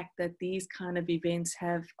impact that these kind of events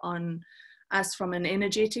have on us from an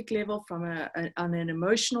energetic level, from on an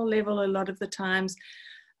emotional level a lot of the times.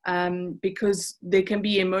 Because there can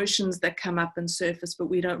be emotions that come up and surface, but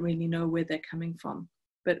we don't really know where they're coming from.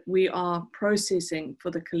 But we are processing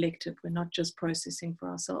for the collective. We're not just processing for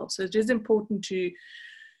ourselves. So it is important to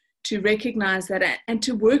recognize that and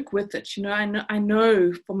to work with it. You know, I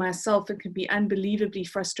know for myself, it can be unbelievably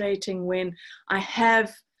frustrating when I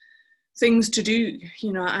have things to do.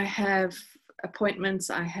 You know, I have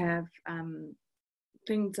appointments, I have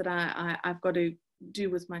things that I've got to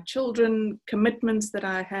do with my children, commitments that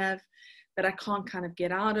I have that I can't kind of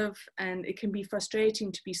get out of. And it can be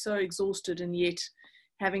frustrating to be so exhausted and yet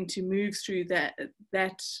having to move through that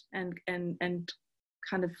and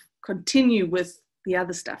kind of continue with the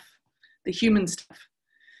other stuff, the human stuff.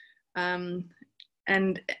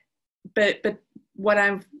 But what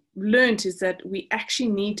I've learned is that we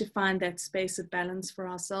actually need to find that space of balance for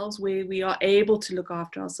ourselves, where we are able to look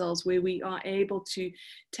after ourselves, where we are able to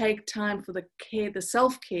take time for the care, the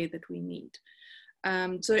self-care that we need.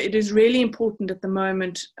 So it is really important at the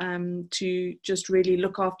moment to just really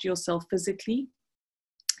look after yourself physically,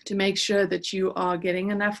 to make sure that you are getting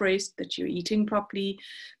enough rest, that you're eating properly,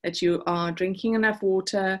 that you are drinking enough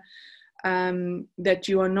water, that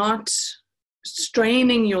you are not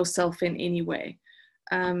straining yourself in any way,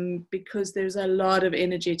 because there's a lot of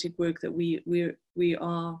energetic work that we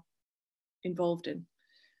are involved in.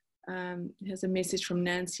 Here's a message from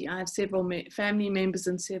Nancy. I have several family members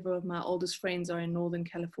and several of my oldest friends are in Northern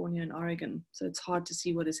California and Oregon, so it's hard to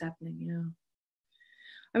see what is happening. Yeah.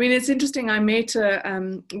 I mean, it's interesting. I met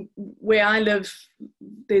where I live.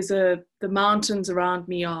 The mountains around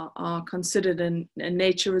me are considered a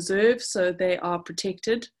nature reserve, so they are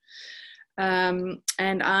protected. And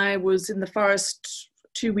I was in the forest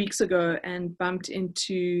 2 weeks ago and bumped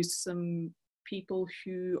into some people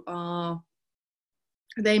who are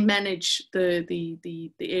they manage the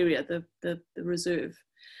area, the reserve.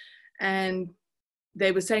 And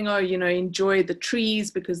they were saying, oh, you know, enjoy the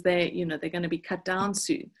trees because they're going to be cut down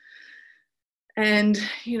soon. And,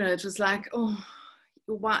 you know, it was like, oh,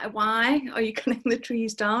 why are you cutting the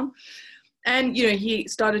trees down? And, you know, he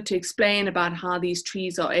started to explain about how these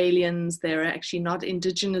trees are aliens. They're actually not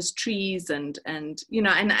indigenous trees. And you know,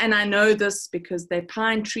 and I know this because they're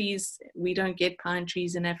pine trees. We don't get pine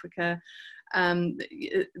trees in Africa.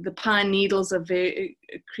 The pine needles are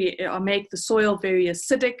make the soil very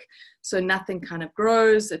acidic. So nothing kind of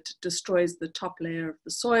grows. It destroys the top layer of the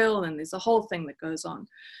soil. And there's a whole thing that goes on.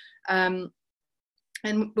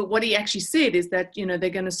 But what he actually said is that, you know, they're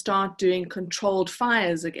going to start doing controlled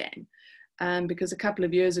fires again. Because a couple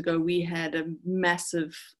of years ago, we had a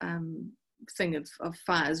massive thing of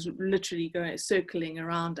fires literally circling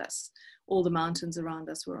around us. All the mountains around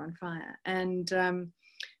us were on fire. And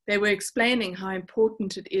they were explaining how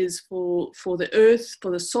important it is for the earth, for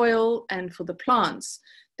the soil, and for the plants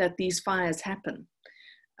that these fires happen.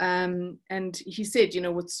 And he said, you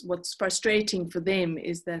know, what's frustrating for them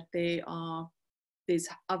is that there's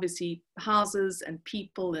obviously houses and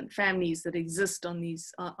people and families that exist on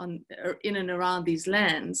these in and around these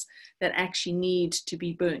lands that actually need to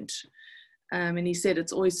be burnt. And he said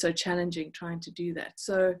it's always so challenging trying to do that.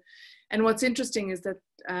 So, and what's interesting is that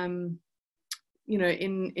you know,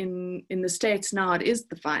 in the States now, it is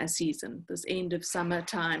the fire season, this end of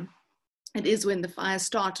summertime. It is when the fires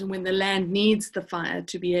start and when the land needs the fire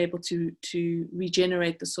to be able to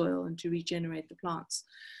regenerate the soil and to regenerate the plants.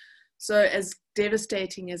 So as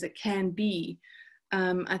devastating as it can be,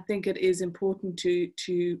 I think it is important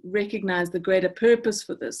to recognize the greater purpose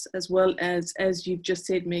for this, as well as you've just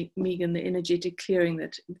said, Megan, the energetic clearing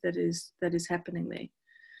that is happening there.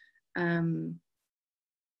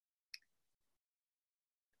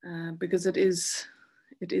 Because it is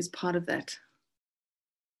part of that.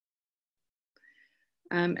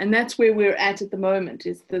 And that's where we're at the moment,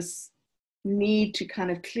 is this need to kind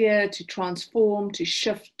of clear, to transform, to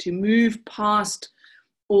shift, to move past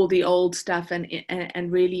all the old stuff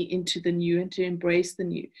and really into the new and to embrace the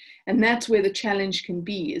new. And that's where the challenge can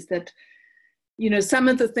be, is that, you know, some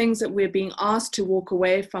of the things that we're being asked to walk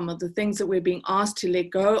away from, or the things that we're being asked to let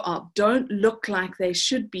go of, don't look like they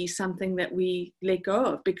should be something that we let go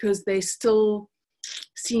of, because they still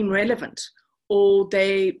seem relevant, or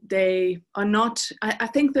they are not. I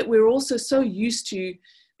think that we're also so used to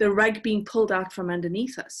the rug being pulled out from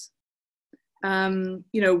underneath us. You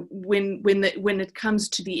know, when it comes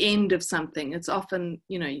to the end of something, it's often,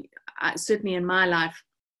 you know, certainly in my life,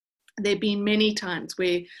 there have been many times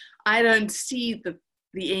where I don't see the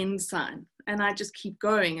end sign, and I just keep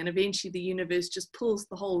going, and eventually the universe just pulls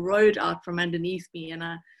the whole road out from underneath me, and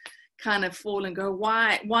I kind of fall and go,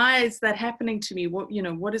 why is that happening to me?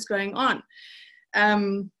 What is going on?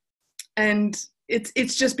 And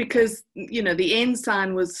it's just because, you know, the end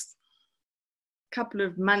sign was a couple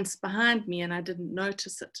of months behind me and I didn't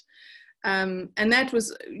notice it. And that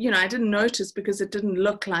was, you know, I didn't notice because it didn't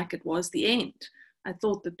look like it was the end. I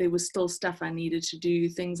thought that there was still stuff I needed to do,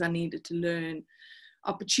 things I needed to learn,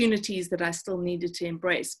 opportunities that I still needed to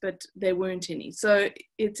embrace, but there weren't any. So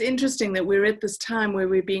it's interesting that we're at this time where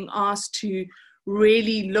we're being asked to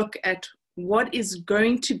really look at what is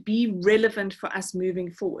going to be relevant for us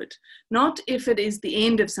moving forward. Not if it is the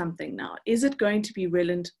end of something now. Is it going to be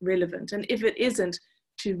relevant? And if it isn't,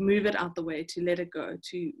 to move it out the way, to let it go.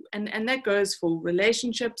 And that goes for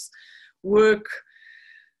relationships, work.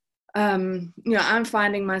 You know, I'm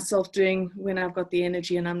finding myself doing, when I've got the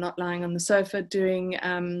energy and I'm not lying on the sofa, doing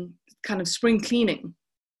kind of spring cleaning.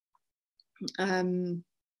 You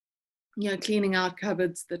know, cleaning out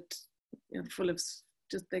cupboards that, you know, full of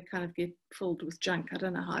just, they kind of get filled with junk. I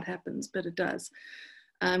don't know how it happens, but it does.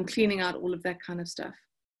 Cleaning out all of that kind of stuff.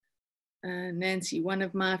 Nancy, one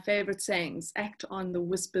of my favorite sayings, act on the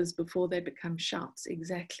whispers before they become shouts.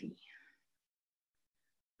 Exactly.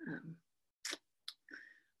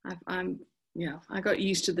 I got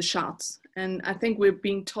used to the shouts, and I think we're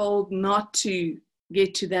being told not to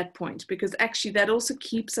get to that point, because actually that also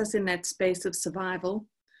keeps us in that space of survival,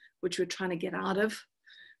 which we're trying to get out of.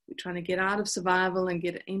 We're trying to get out of survival and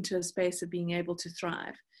get into a space of being able to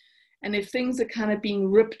thrive. And if things are kind of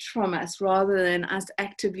being ripped from us, rather than us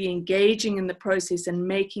actively engaging in the process and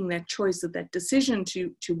making that choice, of that decision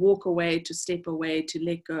to walk away, to step away, to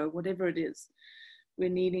let go, whatever it is, we're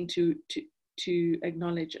needing to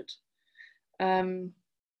acknowledge it. And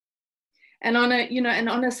on a, you know, and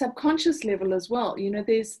on a subconscious level as well, you know,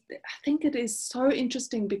 I think it is so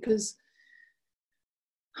interesting, because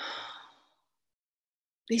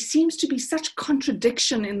there seems to be such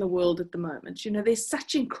contradiction in the world at the moment. You know, there's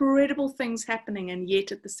such incredible things happening, and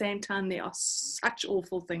yet at the same time, there are such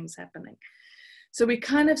awful things happening. So we're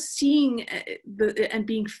kind of seeing and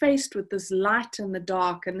being faced with this light and the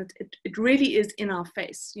dark, and it really is in our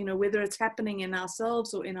face, you know, whether it's happening in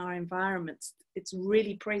ourselves or in our environments, it's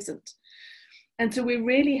really present. And so we're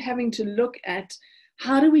really having to look at,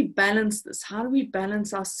 how do we balance this? How do we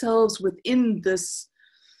balance ourselves within this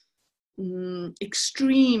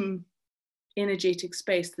extreme energetic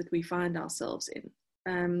space that we find ourselves in?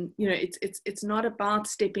 You know, it's not about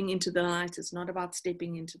stepping into the light. It's not about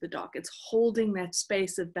stepping into the dark. It's holding that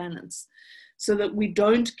space of balance so that we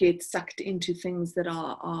don't get sucked into things that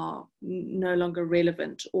are no longer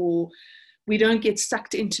relevant, or we don't get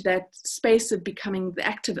sucked into that space of becoming the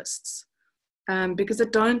activists. Because I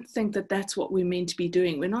don't think that that's what we're meant to be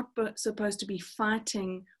doing. We're not supposed to be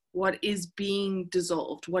fighting what is being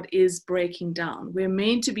dissolved, what is breaking down. We're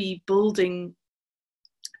meant to be building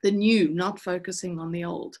the new, not focusing on the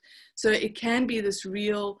old. So it can be this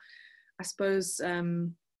real, I suppose,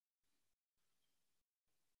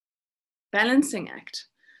 balancing act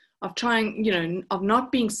of trying, you know, of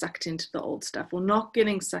not being sucked into the old stuff, or not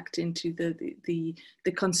getting sucked into the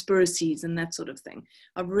conspiracies and that sort of thing,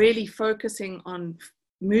 of really focusing on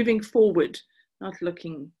moving forward, not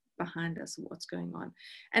looking behind us and what's going on.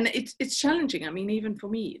 And it's challenging. I mean, even for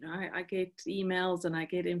me, you know, I get emails and I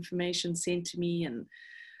get information sent to me, and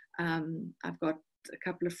I've got a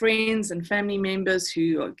couple of friends and family members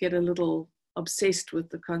who get a little obsessed with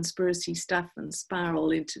the conspiracy stuff and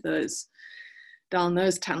spiral into down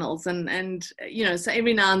those tunnels, and you know, so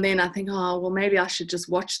every now and then I think, oh well, maybe I should just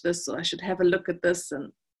watch this, or I should have a look at this.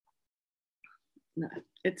 And no,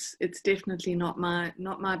 it's definitely not my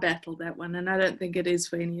battle, that one, and I don't think it is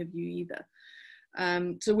for any of you either.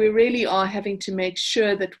 So we really are having to make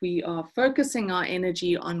sure that we are focusing our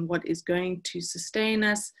energy on what is going to sustain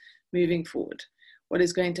us moving forward, what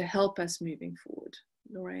is going to help us moving forward.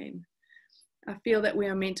 Lorraine. I feel that we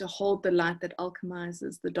are meant to hold the light that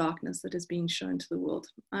alchemizes the darkness that is being shown to the world.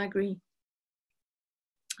 I agree.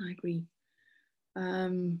 I agree.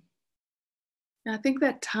 I think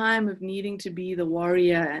that time of needing to be the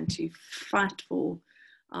warrior and to fight for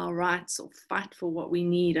our rights or fight for what we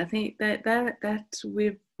need, I think that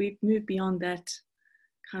we've moved beyond that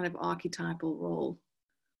kind of archetypal role.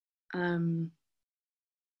 And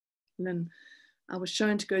then I was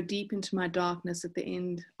shown to go deep into my darkness. At the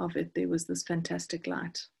end of it, there was this fantastic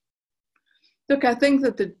light. Look, I think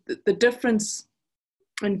that the difference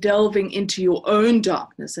in delving into your own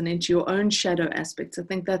darkness and into your own shadow aspects, I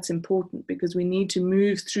think that's important, because we need to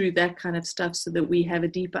move through that kind of stuff so that we have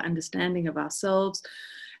a deeper understanding of ourselves,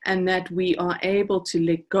 and that we are able to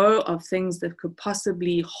let go of things that could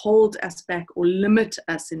possibly hold us back or limit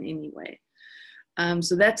us in any way.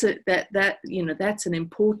 So that's you know, that's an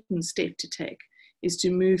important step to take, is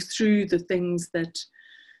to move through the things that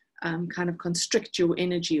kind of constrict your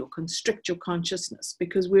energy or constrict your consciousness,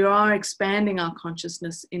 because we are expanding our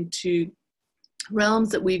consciousness into realms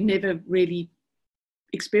that we've never really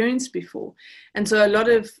experienced before. And so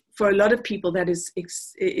for a lot of people, that is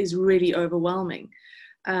really overwhelming.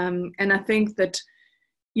 And I think that,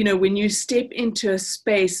 you know, when you step into a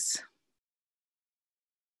space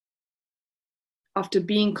after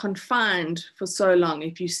being confined for so long,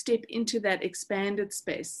 if you step into that expanded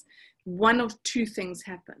space, one of two things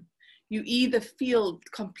happen. You either feel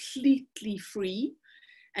completely free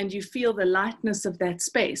and you feel the lightness of that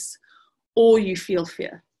space, or you feel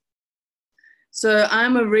fear. So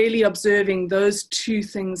I'm really observing those two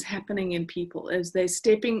things happening in people as they're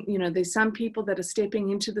stepping, you know, there's some people that are stepping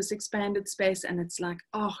into this expanded space and it's like,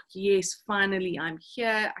 oh yes, finally I'm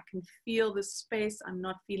here. I can feel this space. I'm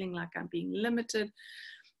not feeling like I'm being limited.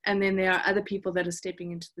 And then there are other people that are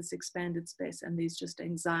stepping into this expanded space and there's just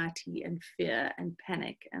anxiety and fear and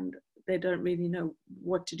panic, and they don't really know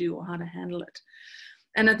what to do or how to handle it.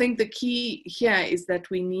 And I think the key here is that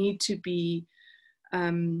we need to be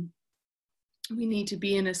in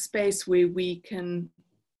a space where we can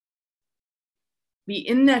be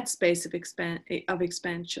in that space of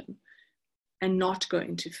expansion and not go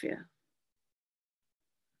into fear.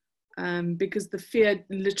 Because the fear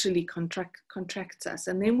literally contracts us,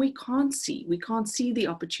 and then we can't see the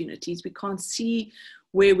opportunities, we can't see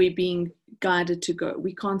where we're being guided to go,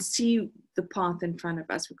 we can't see the path in front of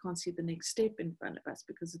us, we can't see the next step in front of us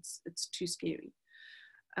because it's too scary.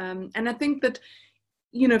 And I think that,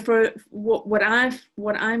 you know, for what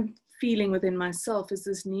I'm feeling within myself is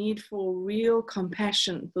this need for real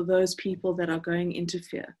compassion for those people that are going into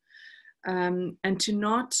fear, and to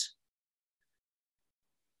not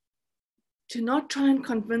try and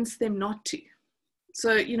convince them not to.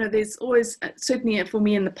 So, you know, there's always, certainly for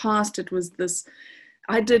me in the past, it was this,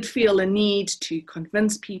 I did feel a need to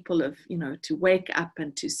convince people of, you know, to wake up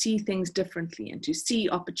and to see things differently and to see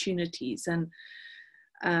opportunities and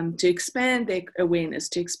to expand their awareness,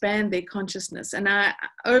 to expand their consciousness. And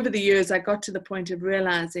over the years, I got to the point of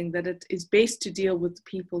realizing that it is best to deal with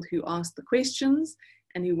people who ask the questions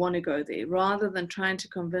and who want to go there, rather than trying to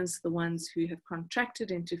convince the ones who have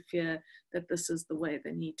contracted into fear that this is the way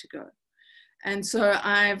they need to go. And so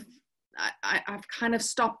I've kind of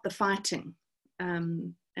stopped the fighting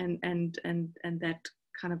and that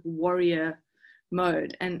kind of warrior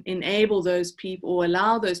mode, and enable those people, or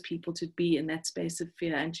allow those people to be in that space of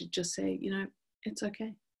fear and to just say, you know, it's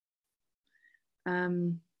okay. I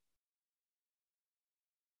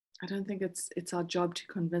don't think it's our job to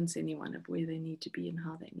convince anyone of where they need to be and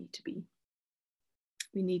how they need to be.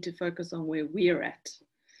 We need to focus on where we're at.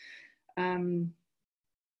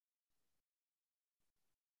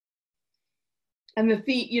 And the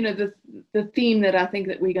theme, you know, the theme that I think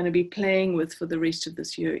that we're going to be playing with for the rest of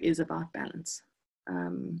this year is about balance.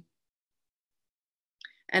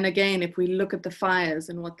 And again, if we look at the fires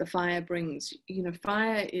and what the fire brings, you know,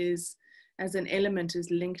 fire is, as an element, is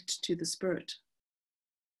linked to the spirit.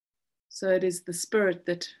 So it is the spirit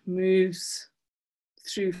that moves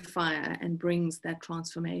through fire and brings that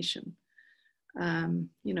transformation. You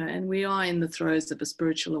know, and we are in the throes of a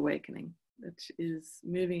spiritual awakening that is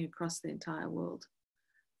moving across the entire world.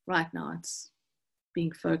 Right now, it's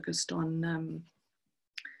being focused on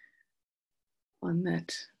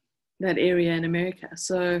that area in America.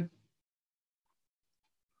 So,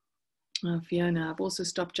 Fiona, I've also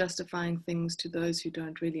stopped justifying things to those who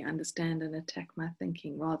don't really understand and attack my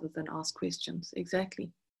thinking rather than ask questions. Exactly.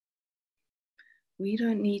 We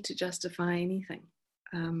don't need to justify anything.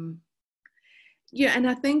 Yeah, and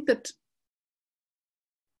I think that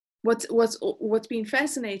what's been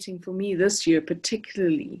fascinating for me this year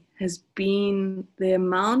particularly has been the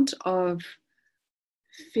amount of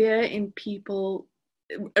fear in people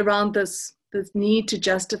around this need to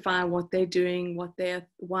justify what they're doing, why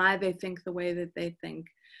they think the way that they think,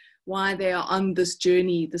 why they are on this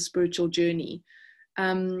journey, the spiritual journey.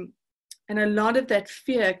 And a lot of that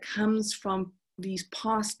fear comes from these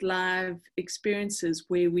past life experiences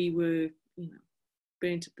where we were, you know,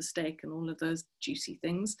 burnt at the stake and all of those juicy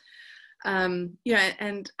things. Yeah,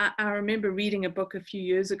 and I remember reading a book a few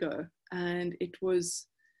years ago, and it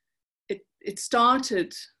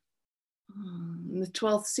started in the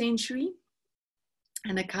 12th century,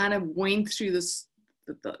 and it kind of went through this,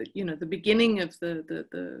 you know, the beginning of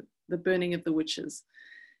the burning of the witches,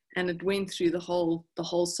 and it went through the whole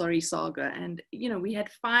Sorry saga, and you know, we had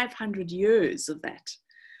 500 years of that.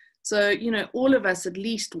 So you know, all of us at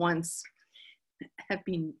least once have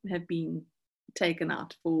been taken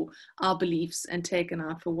out for our beliefs and taken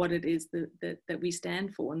out for what it is that we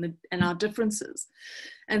stand for, and our differences.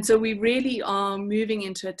 And so we really are moving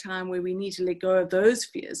into a time where we need to let go of those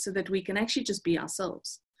fears so that we can actually just be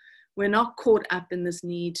ourselves. We're not caught up in this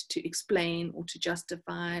need to explain or to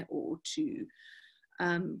justify or to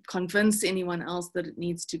convince anyone else that it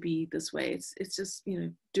needs to be this way. It's just, you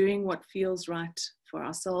know, doing what feels right for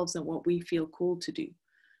ourselves and what we feel called to do.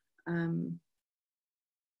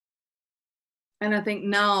 And I think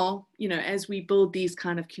now, you know, as we build these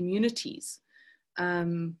kind of communities,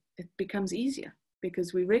 it becomes easier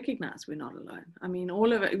because we recognize we're not alone. I mean,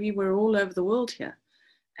 we were all over the world here,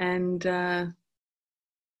 and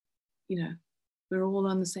you know, we're all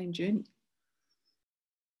on the same journey.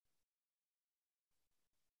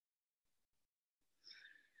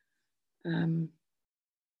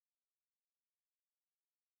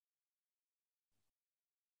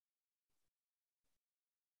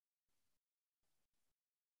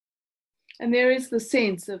 And there is the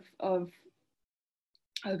sense of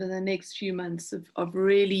over the next few months of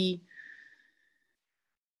really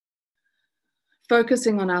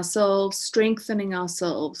focusing on ourselves, strengthening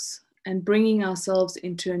ourselves, and bringing ourselves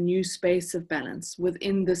into a new space of balance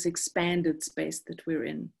within this expanded space that we're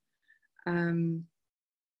in.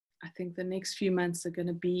 I think the next few months are going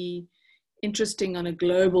to be interesting on a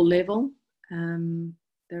global level.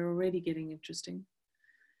 They're already getting interesting.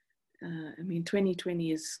 I mean,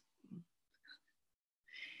 2020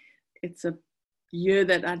 it's a year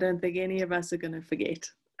that I don't think any of us are going to forget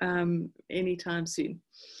anytime soon.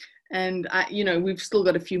 And you know, we've still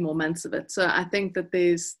got a few more months of it. So I think that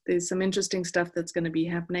there's some interesting stuff that's going to be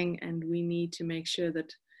happening, and we need to make sure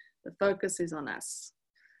that the focus is on us.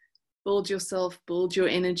 Build yourself, build your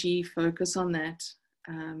energy, focus on that.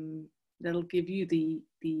 That'll give you the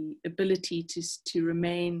ability to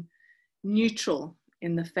remain neutral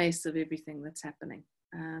in the face of everything that's happening.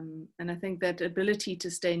 And I think that ability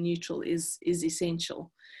to stay neutral is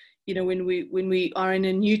essential. You know, when we are in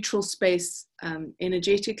a neutral space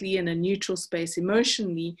energetically, in a neutral space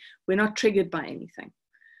emotionally, we're not triggered by anything.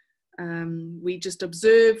 We just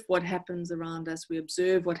observe what happens around us. We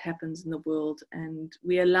observe what happens in the world, and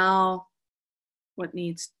we allow what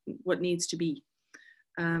needs to be,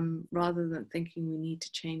 rather than thinking we need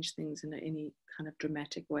to change things in any kind of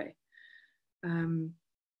dramatic way.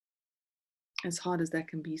 As hard as that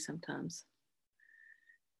can be sometimes.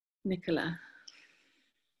 Nicola.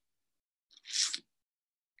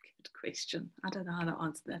 Good question. I don't know how to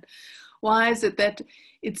answer that. Why is it that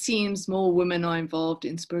it seems more women are involved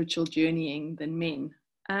in spiritual journeying than men?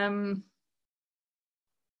 I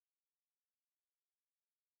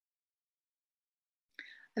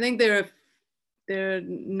think there are a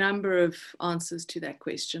number of answers to that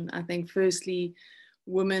question. I think firstly,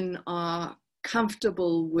 women are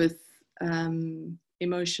comfortable with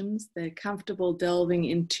emotions. They're comfortable delving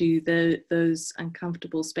into those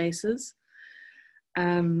uncomfortable spaces.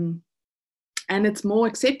 And it's more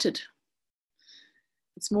accepted.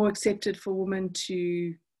 It's more accepted for women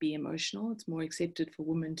to be emotional. It's more accepted for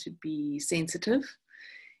women to be sensitive.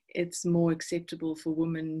 It's more acceptable for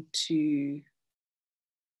women to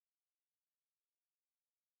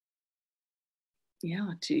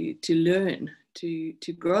learn,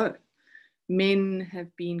 to grow. Men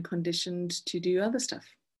have been conditioned to do other stuff.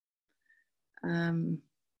 I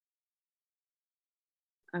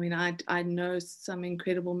mean, I know some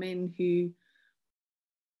incredible men who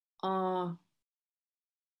are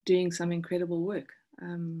doing some incredible work. There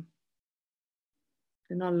are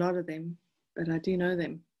not a lot of them, but I do know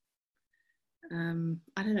them.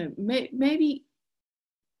 I don't know, maybe,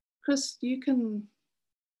 Chris, you can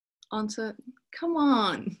answer. Come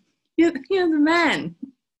on, you're the man.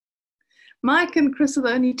 Mike and Chris are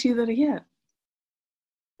the only two that are here.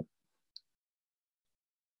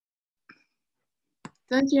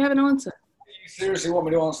 Don't you have an answer? You seriously want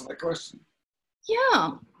me to answer that question?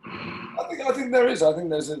 Yeah. I think there is. I think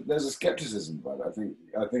there's a skepticism about it.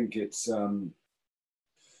 I think it's.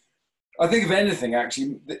 I think if anything,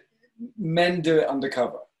 actually, men do it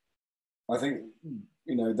undercover. I think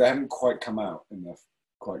they haven't quite come out yet.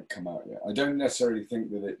 I don't necessarily think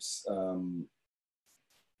that it's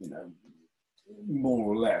more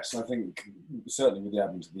or less. I think certainly with the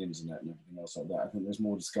advent of the internet and everything else like that, I think there's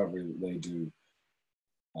more discovery that they do,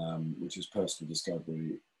 which is personal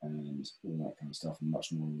discovery and all that kind of stuff, and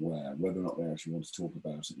much more aware. Whether or not they actually want to talk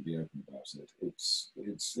about it and be open about it, it's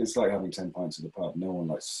like having 10 pints at the pub. No one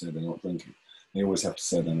likes to say they're not drinking. They always have to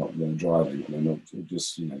say they're driving, and they're not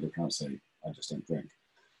just they can't say I just don't drink.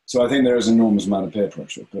 So I think there is an enormous amount of peer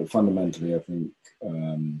pressure, but fundamentally, I think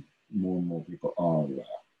more and more people are aware.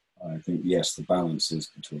 I think yes, the balance is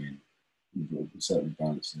between certain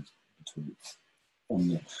balances between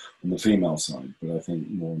on the female side, but I think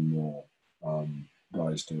more and more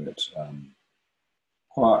guys do it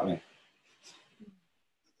quietly.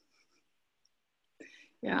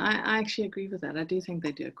 Yeah, I actually agree with that. I do think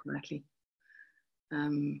they do it quietly. I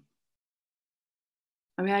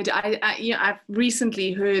mean, I've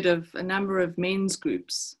recently heard of a number of men's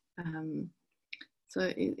groups.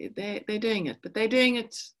 So they're doing it, but they're doing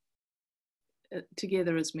it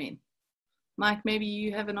together as men. Mike, maybe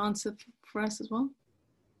you have an answer for us as well?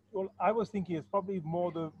 Well, I was thinking it's probably more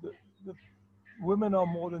the women are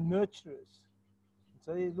more the nurturers.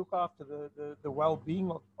 So they look after the well-being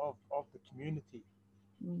of the community,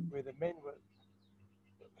 where the men were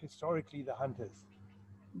historically the hunters.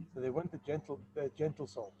 So they weren't the gentle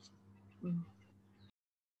souls.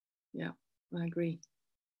 Yeah, I agree.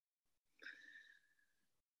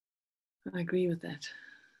 I agree with that.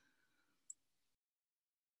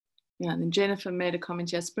 Yeah, and then Jennifer made a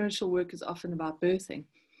comment here, spiritual work is often about birthing.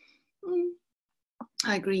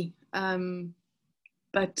 I agree.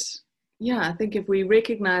 But yeah, I think if we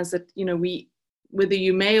recognize that, whether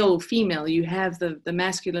you're male or female, you have the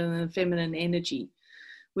masculine and the feminine energy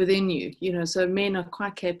within you, so men are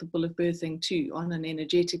quite capable of birthing too on an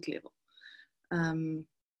energetic level.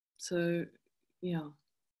 So, yeah.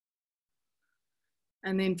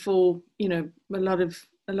 And then for, a lot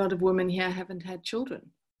of women here haven't had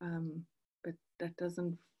children, but that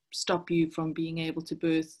doesn't stop you from being able to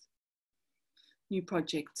birth new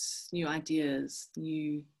projects, new ideas,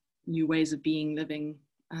 new ways of being, living.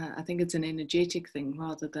 I think it's an energetic thing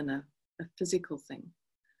rather than a physical thing.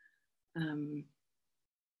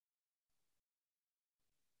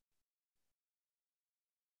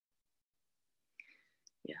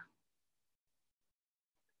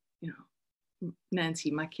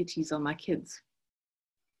 Nancy, my kitties are my kids.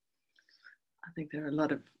 I think there are a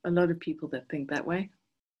lot of people that think that way.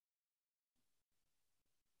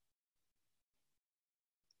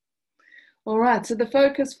 All right, so the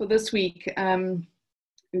focus for this week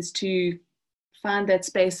is to find that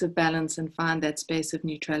space of balance and find that space of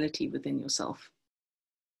neutrality within yourself.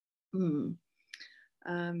 You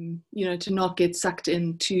know, to not get sucked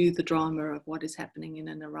into the drama of what is happening in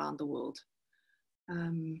and around the world.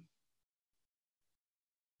 And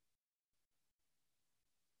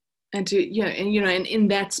to, and in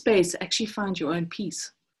that space, actually find your own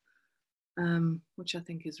peace, which I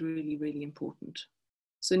think is really, really important.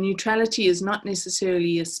 So neutrality is not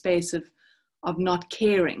necessarily a space of not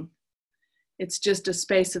caring. It's just a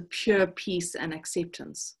space of pure peace and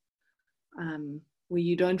acceptance, where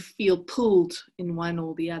you don't feel pulled in one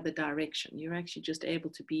or the other direction. You're actually just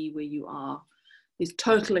able to be where you are. There's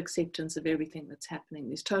total acceptance of everything that's happening.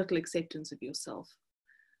 There's total acceptance of yourself.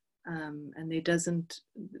 And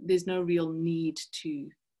there's no real need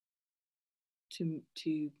to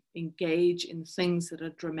engage in things that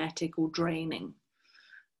are dramatic or draining.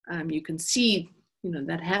 You can see,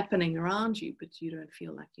 that happening around you, but you don't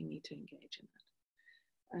feel like you need to engage in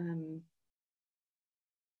it.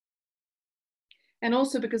 And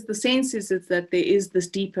also because the sense is that there is this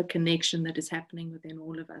deeper connection that is happening within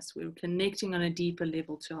all of us. We're connecting on a deeper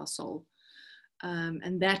level to our soul.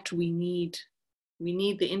 And that we need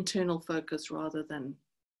the internal focus rather than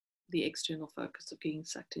the external focus of getting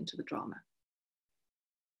sucked into the drama.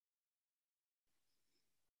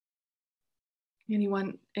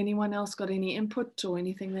 Anyone else got any input or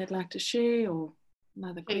anything they'd like to share, or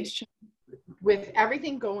another question? With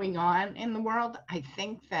everything going on in the world, I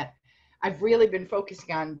think that I've really been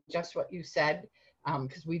focusing on just what you said,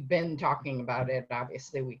 because we've been talking about it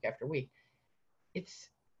obviously week after week. It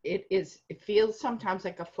feels sometimes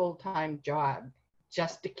like a full-time job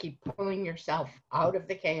just to keep pulling yourself out of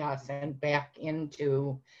the chaos and back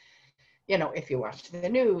into, if you watch the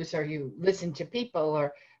news or you listen to people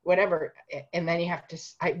or whatever, and then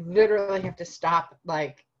I literally have to stop,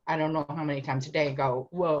 like, I don't know how many times a day, go,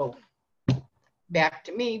 whoa, back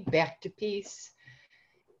to me, back to peace.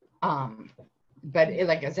 But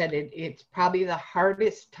like I said, it's probably the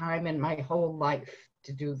hardest time in my whole life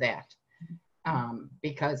to do that,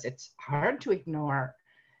 because it's hard to ignore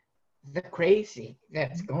the crazy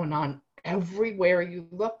that's going on everywhere you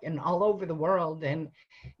look and all over the world. And,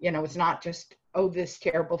 it's not just, oh, this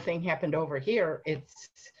terrible thing happened over here. It's,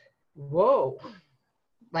 whoa,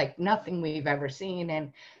 like nothing we've ever seen.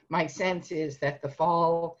 And my sense is that the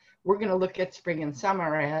fall, we're going to look at spring and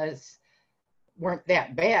summer as weren't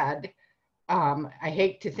that bad. I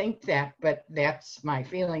hate to think that, but that's my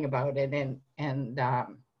feeling about it.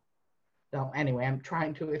 So anyway, I'm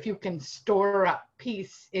trying to, if you can store up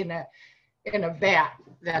peace in a vat,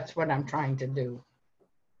 that's what I'm trying to do.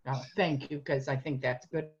 Thank you, because I think that's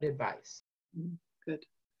good advice. Good.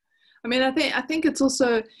 I mean, I think it's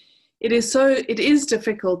also, it is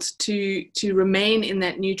difficult to remain in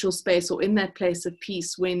that neutral space or in that place of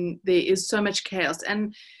peace when there is so much chaos.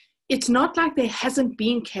 And it's not like there hasn't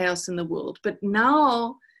been chaos in the world, but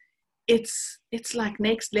now it's like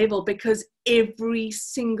next level, because every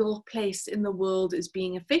single place in the world is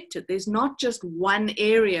being affected. There's not just one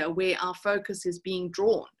area where our focus is being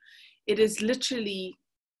drawn. It is literally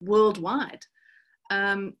worldwide.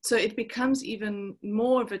 So it becomes even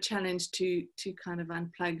more of a challenge to kind of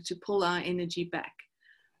unplug, to pull our energy back.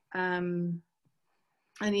 And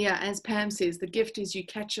yeah, as Pam says, the gift is you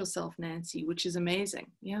catch yourself, Nancy, which is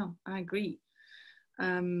amazing. Yeah, I agree.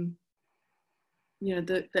 That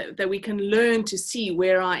we can learn to see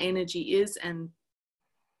where our energy is and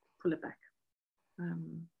pull it back.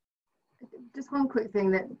 Just one quick thing,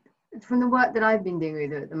 that from the work that I've been doing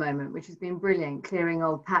with it at the moment, which has been brilliant, clearing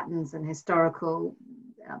old patterns and historical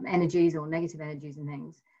energies or negative energies and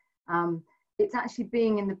things, it's actually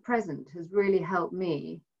being in the present has really helped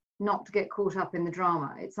me not to get caught up in the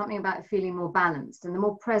drama. It's something about feeling more balanced, and the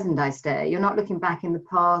more present I stay, you're not looking back in the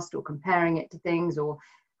past or comparing it to things or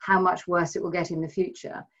how much worse it will get in the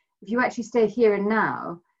future. If you actually stay here and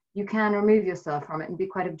now, you can remove yourself from it and be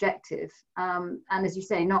quite objective. And as you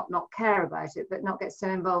say, not care about it, but not get so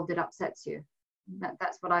involved it upsets you.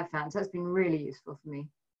 That's what I found. So it's been really useful for me.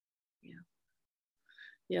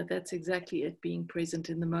 Yeah, that's exactly it, being present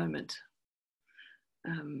in the moment.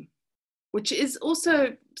 Which is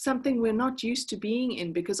also something we're not used to being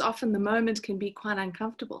in, because often the moment can be quite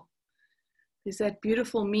uncomfortable. There's that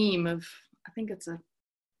beautiful meme of, I think it's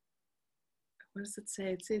what does it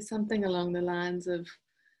say? It says something along the lines of,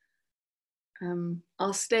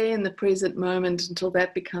 I'll stay in the present moment until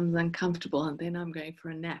that becomes uncomfortable, and then I'm going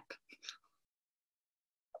for a nap.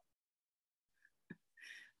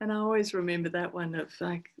 And I always remember that one of,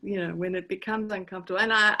 like, when it becomes uncomfortable.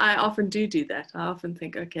 And I often do that. I often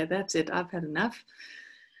think, okay, that's it. I've had enough.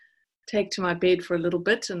 take to my bed for a little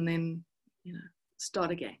bit and then, you know,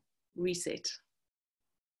 start again, reset.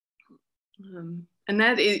 And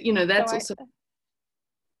that is, you know, that's also,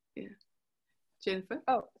 yeah. Jennifer?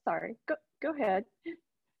 Oh, sorry. Go ahead.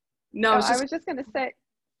 No, I was just going to say,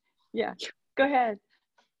 yeah, go ahead.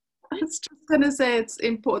 I was just going to say it's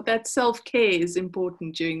important, that self-care is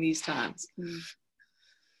important during these times.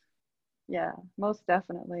 Yeah, most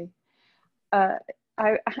definitely. I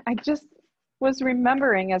just was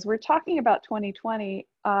remembering as we're talking about 2020,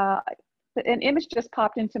 an image just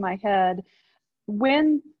popped into my head.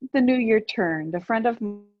 When the new year turned, a friend of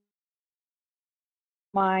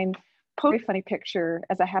mine posted a funny picture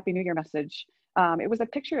as a Happy New Year message. It was a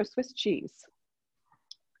picture of Swiss cheese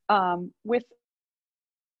with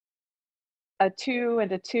a 2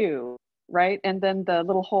 and a 2, right? And then the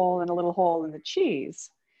little hole and a little hole in the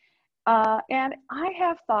cheese. And I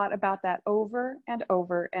have thought about that over and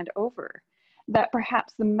over and over, that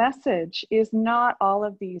perhaps the message is not all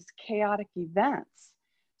of these chaotic events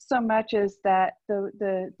so much as that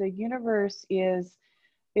the universe is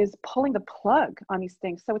pulling the plug on these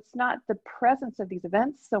things. So it's not the presence of these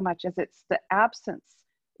events so much as it's the absence,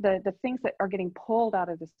 the things that are getting pulled out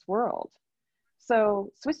of this world. So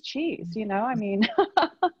Swiss cheese, you know, I mean,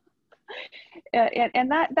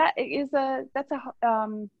 and that is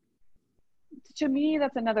to me,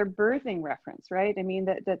 that's another birthing reference, right? I mean,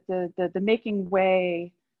 the making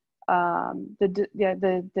way, the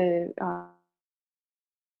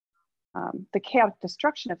chaotic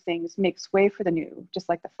destruction of things makes way for the new, just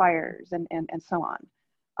like the fires and so on.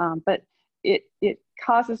 But it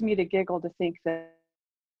causes me to giggle to think that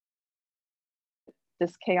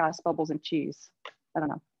this chaos bubbles in cheese. I don't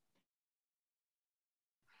know.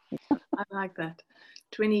 I like that.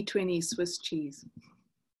 2020 Swiss cheese.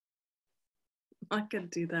 I can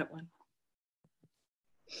do that one.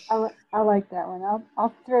 I like that one.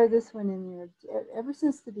 I'll throw this one in there. Ever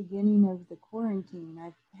since the beginning of the quarantine,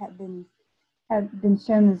 I've been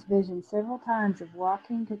shown this vision several times of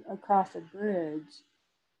walking across a bridge,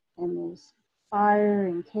 and there's fire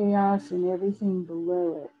and chaos and everything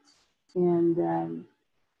below it. And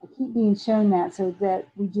I keep being shown that, so that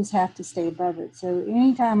we just have to stay above it. So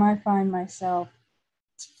anytime I find myself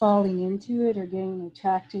falling into it or getting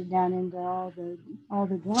attracted down into all the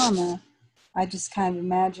drama, I just kind of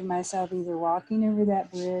imagine myself either walking over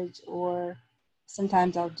that bridge, or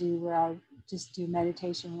sometimes I'll just do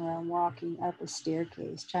meditation where I'm walking up a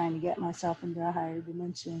staircase, trying to get myself into a higher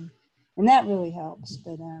dimension. And that really helps,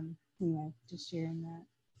 but you know, just sharing that.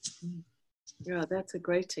 Yeah, that's a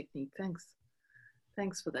great technique. Thanks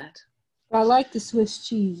for that. I like the Swiss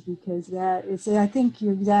cheese because I think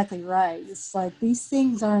you're exactly right. It's like these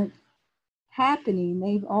things aren't happening.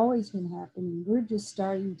 They've always been happening. We're just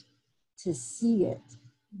starting to see it.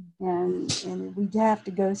 And we have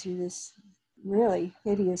to go through this really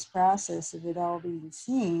hideous process of it all being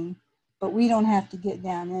seen, but we don't have to get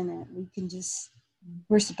down in it.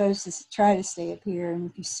 We're supposed to try to stay up here. And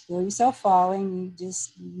if you feel yourself falling, you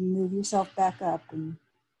just move yourself back up and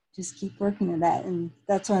just keep working at that. And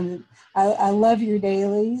that's when I love your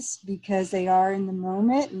dailies, because they are in the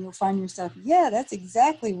moment, and you'll find yourself, yeah, that's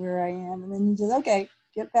exactly where I am. And then you just, okay,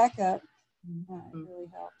 get back up. It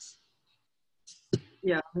really helps.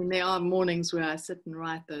 Yeah, I mean, there are mornings where I sit and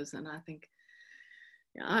write those, and I think,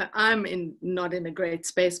 yeah, I'm not in a great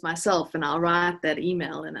space myself, and I'll write that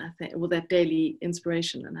email, and I think, well, that daily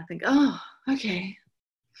inspiration, and I think, oh, okay,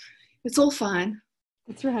 it's all fine.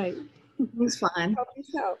 That's right. It's fine. Help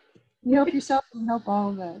yourself. You help yourself and help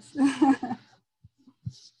all of us.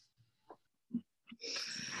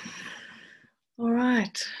 All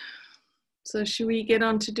right. So should we get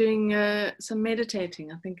on to doing some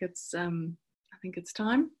meditating? I think it's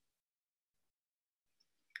time.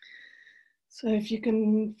 So if you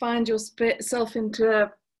can find yourself into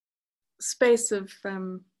a space of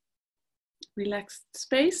relaxed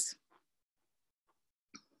space.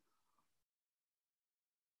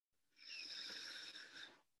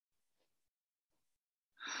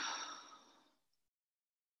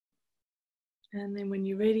 And then when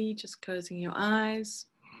you're ready, just closing your eyes.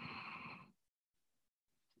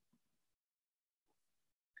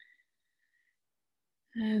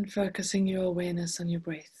 And focusing your awareness on your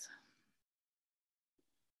breath.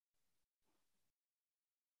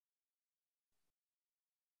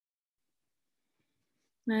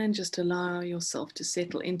 And just allow yourself to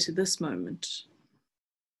settle into this moment.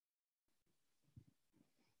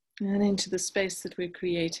 And into the space that we're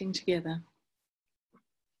creating together.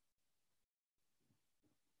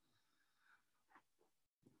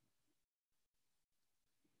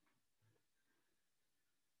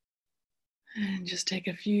 And just take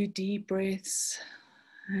a few deep breaths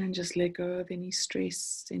And just let go of any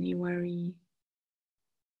stress, any worry,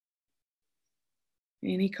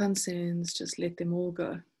 any concerns, just let them all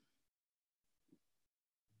go.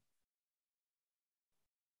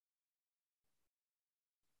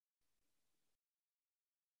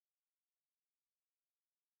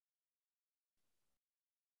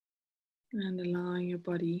 And allowing your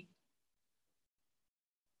body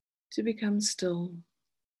to become still.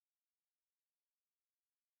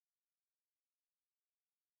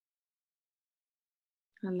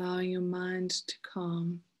 Allowing your mind to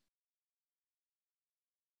calm.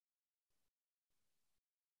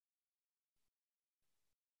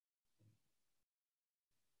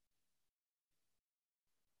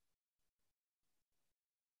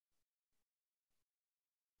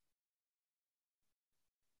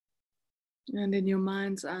 And in your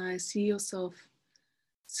mind's eye, see yourself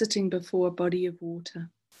sitting before a body of water.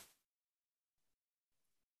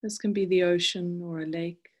 This can be the ocean or a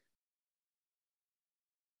lake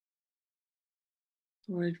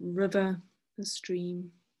or a river, a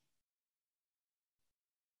stream.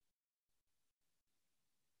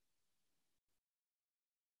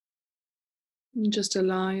 And just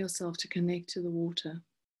allow yourself to connect to the water.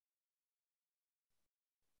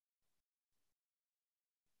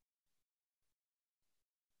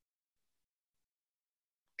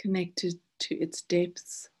 Connected to its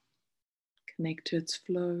depths, connect to its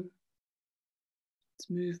flow, its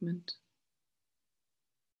movement.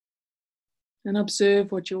 And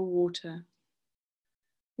observe what your water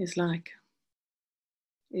is like.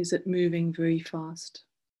 Is it moving very fast?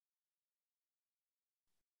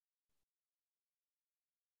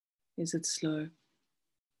 Is it slow?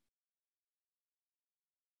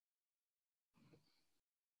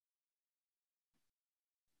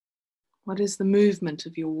 What is the movement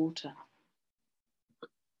of your water?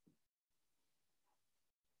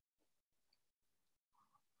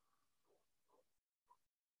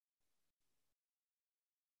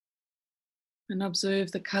 And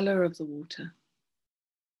observe the color of the water.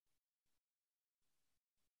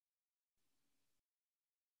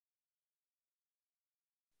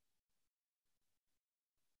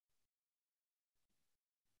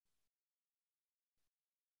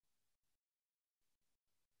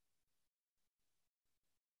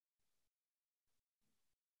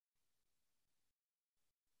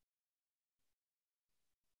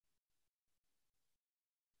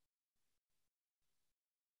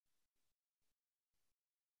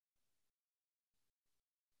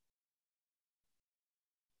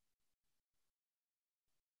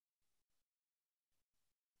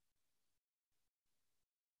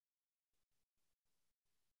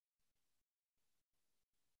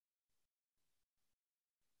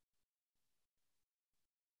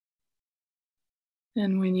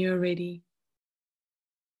 And when you're ready,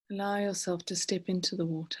 allow yourself to step into the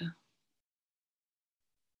water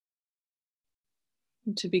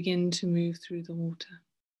and to begin to move through the water.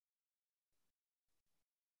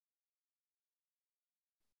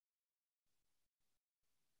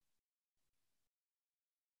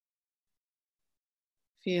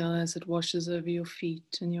 Feel as it washes over your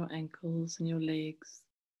feet and your ankles and your legs.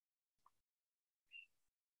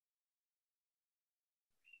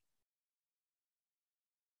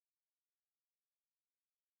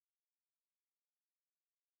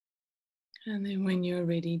 And then when you're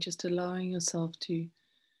ready, just allowing yourself to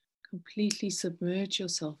completely submerge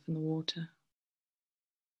yourself in the water.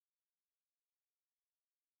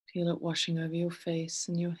 Feel it washing over your face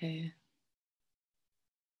and your hair.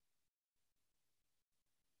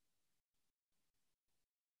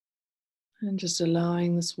 And just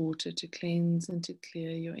allowing this water to cleanse and to clear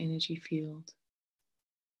your energy field.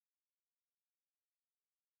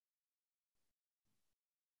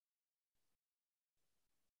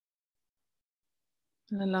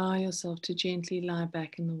 And allow yourself to gently lie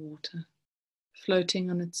back in the water,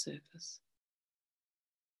 floating on its surface.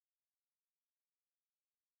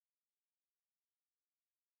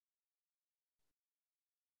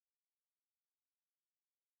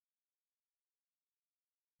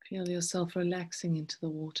 Feel yourself relaxing into the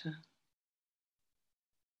water.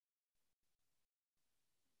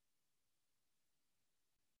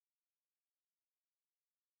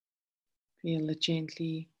 Feel it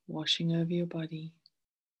gently washing over your body.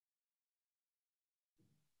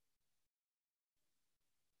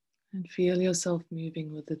 And feel yourself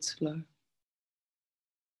moving with its flow.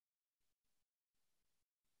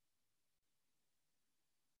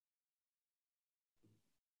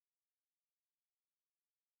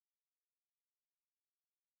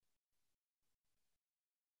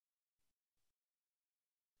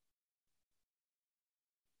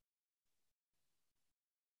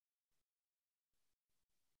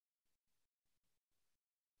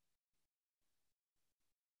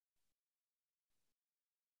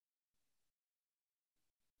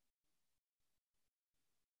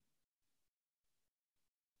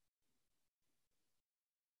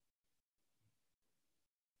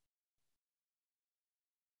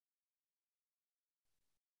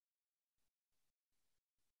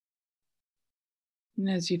 And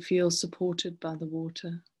as you feel supported by the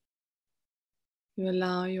water, you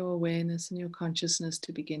allow your awareness and your consciousness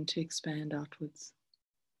to begin to expand outwards,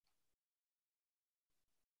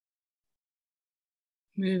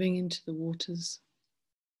 moving into the waters,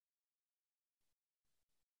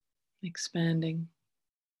 expanding.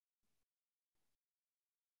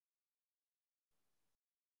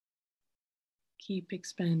 Keep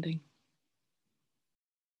expanding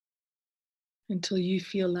until you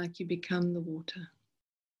feel like you become the water.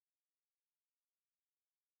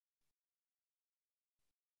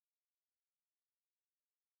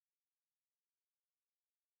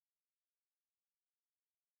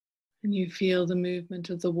 And you feel the movement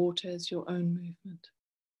of the water as your own movement.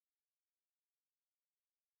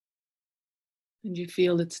 And you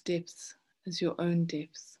feel its depths as your own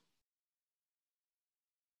depths.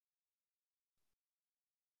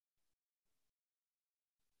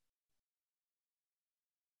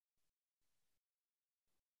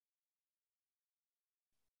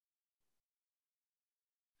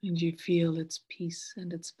 And you feel its peace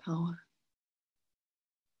and its power.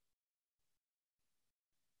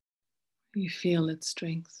 You feel its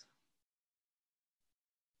strength.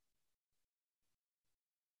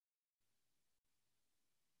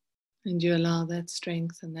 And you allow that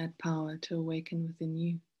strength and that power to awaken within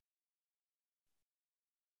you.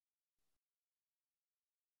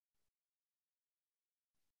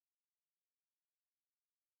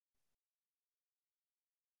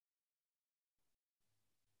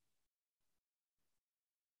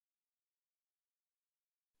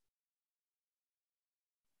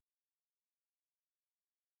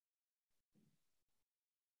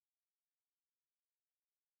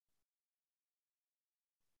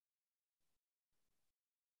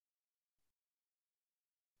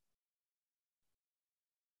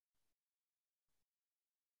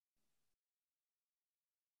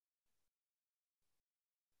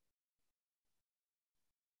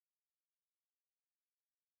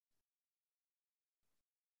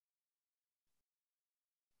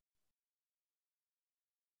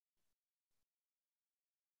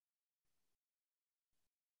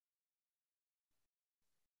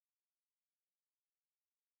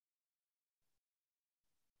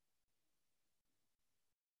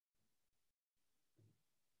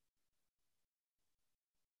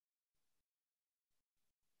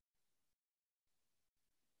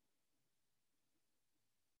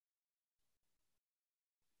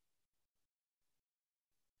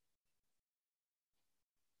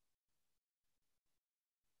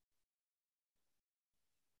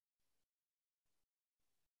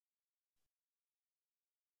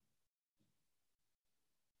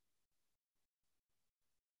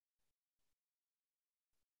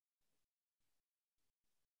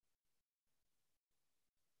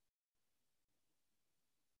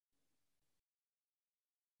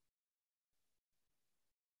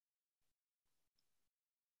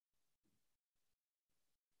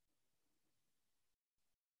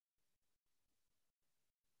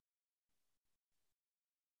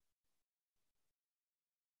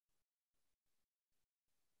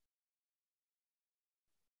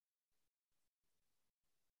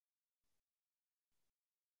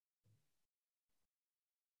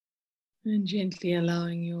 And gently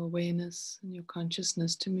allowing your awareness and your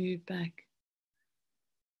consciousness to move back.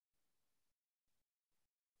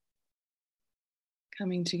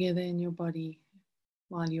 Coming together in your body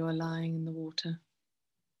while you are lying in the water.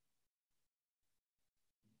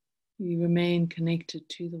 You remain connected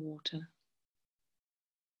to the water,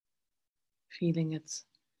 feeling its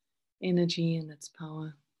energy and its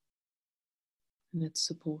power and its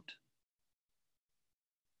support.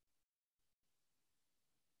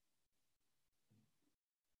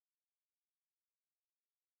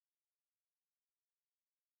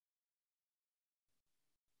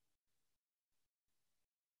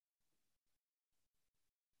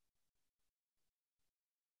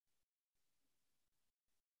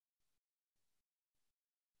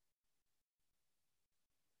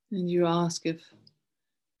 And you ask if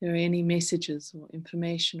there are any messages or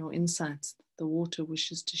information or insights that the water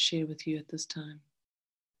wishes to share with you at this time.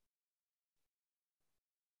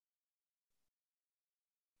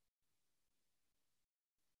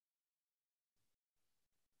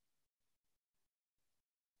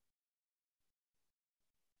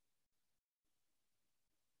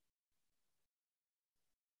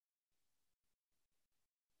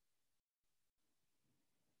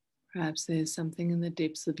 Perhaps there's something in the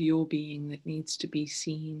depths of your being that needs to be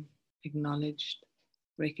seen, acknowledged,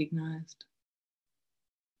 recognized.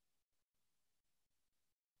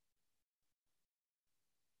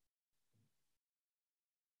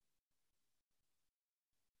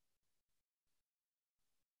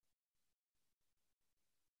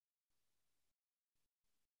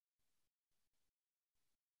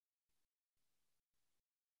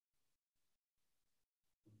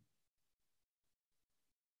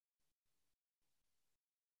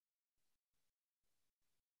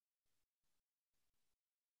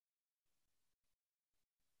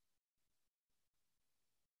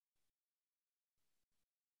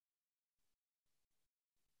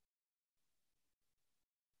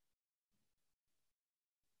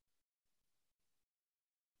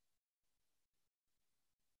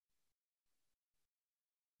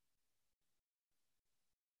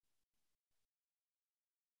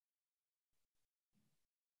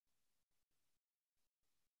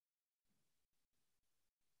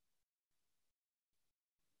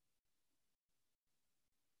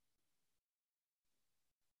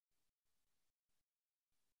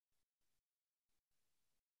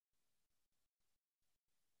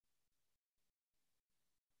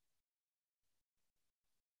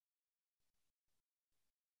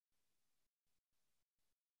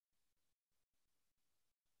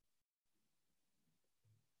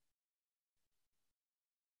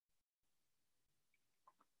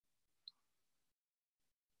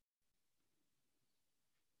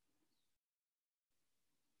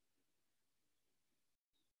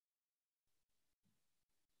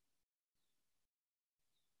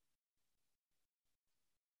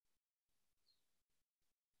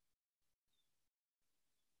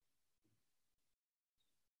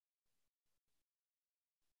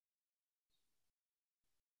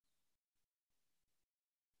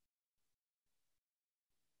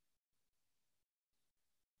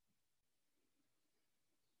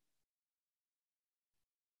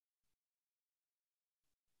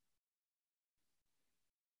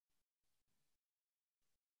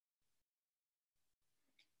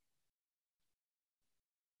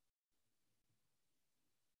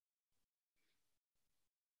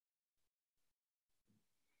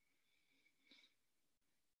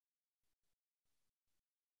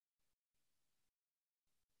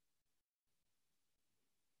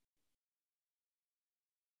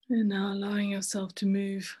 And now allowing yourself to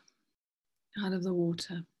move out of the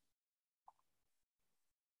water.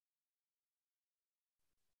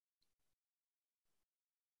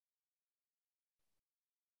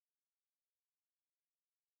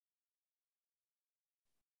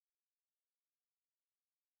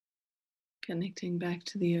 Connecting back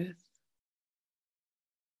to the earth.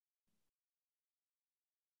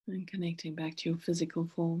 And connecting back to your physical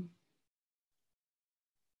form.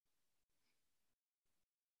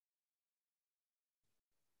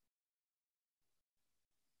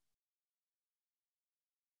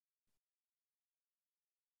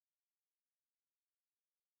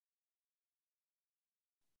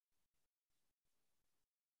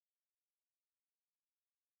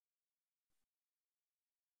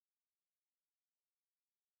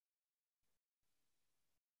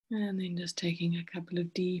 And then just taking a couple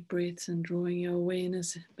of deep breaths and drawing your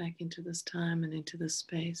awareness back into this time and into this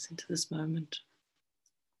space, into this moment.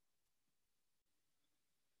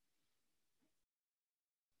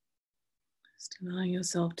 Just allowing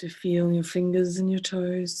yourself to feel your fingers and your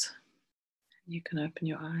toes. You can open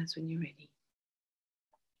your eyes when you're ready.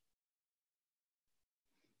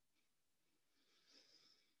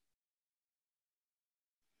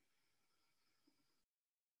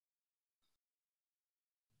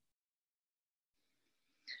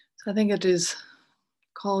 So I think it is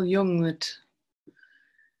Carl Jung that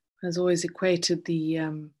has always equated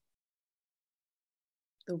the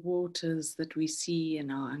waters that we see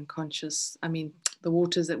in our unconscious, the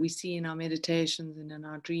waters that we see in our meditations and in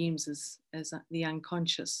our dreams as the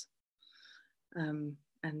unconscious. And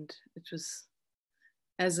it was,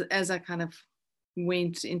 as I kind of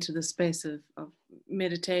went into the space of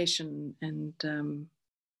meditation, and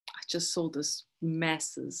I just saw this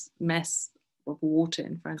mass of water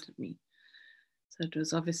in front of me. So it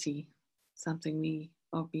was obviously something we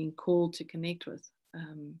are being called to connect with.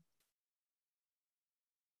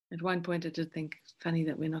 At one point I did think, funny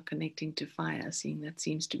that we're not connecting to fire, seeing that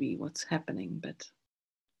seems to be what's happening, but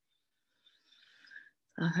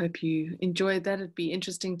I hope you enjoyed that. It'd be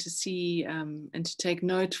interesting to see and to take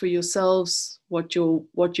note for yourselves what your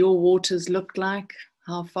waters looked like,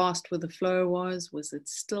 how fast the flow was it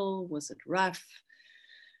still, was it rough?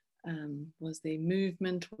 Was there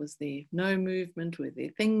movement? Was there no movement? Were there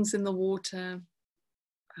things in the water?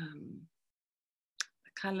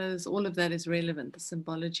 The colors, all of that is relevant. The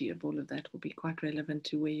symbology of all of that will be quite relevant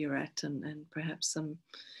to where you're at, and perhaps some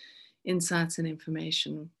insights and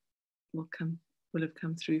information will have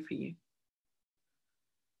come through for you.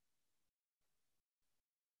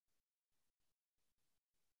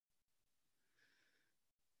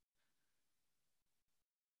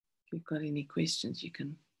 If you've got any questions, you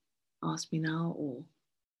can ask me now or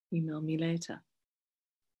email me later.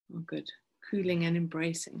 Oh, good. Cooling and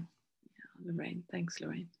embracing. Yeah, Lorraine. Thanks,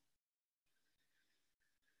 Lorraine.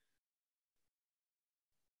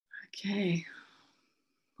 Okay.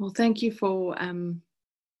 Well, thank you for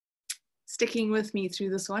sticking with me through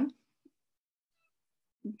this one.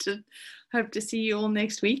 Hope to see you all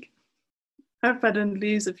next week. Hope I didn't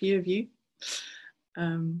lose a few of you.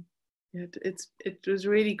 It was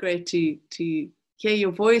really great to hear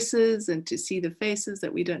your voices and to see the faces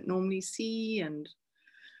that we don't normally see, and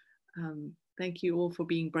thank you all for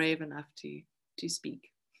being brave enough to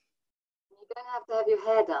speak. You don't have to have your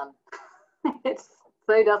hair done.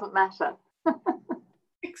 So it doesn't matter.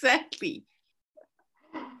 Exactly.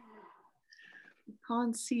 You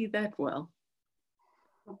can't see that well.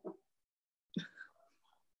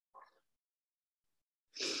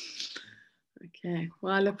 Okay,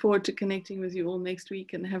 well, I look forward to connecting with you all next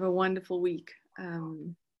week, and have a wonderful week.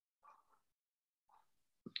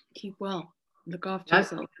 Keep well. Look after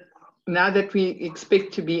yourself. Now that we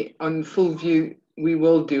expect to be on full view, we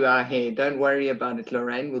will do our hair. Don't worry about it,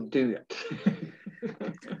 Lorraine. We'll do it.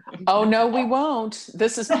 Oh, no, we won't.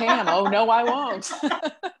 This is Pam. Oh, no, I won't.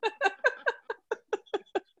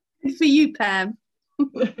 Good for you, Pam.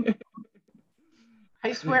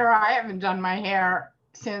 I swear I haven't done my hair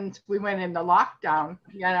since we went into lockdown.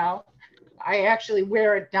 You know, I actually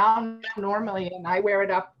wear it down normally, and I wear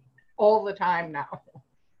it up all the time now.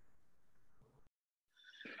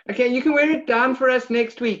 Okay, you can wear it down for us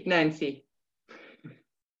next week, Nancy.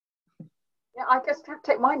 Yeah, I just have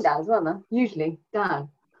to take mine down as well, then. Usually down.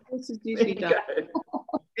 This is usually done.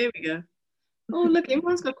 There we go. Oh, look,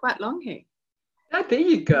 everyone's got quite long hair. Oh, there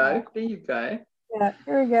you go. There you go. Yeah,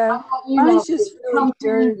 here we go. Mine's just really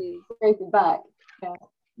dirty. Scrape it back. Yeah.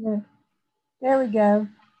 Yeah. There we go.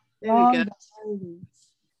 There Long we go. dirty.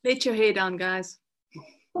 Let your hair down, guys.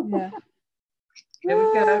 Yeah. There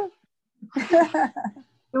we go.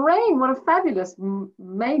 Lorraine, what a fabulous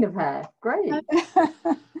mane of hair. Great.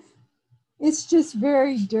 It's just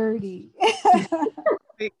very dirty.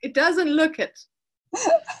 It doesn't look it.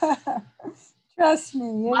 Trust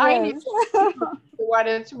me, it Mine is. is for what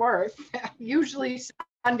it's worth. Usually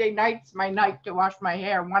Sunday night's my night to wash my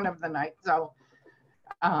hair, one of the nights. So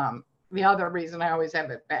the other reason I always have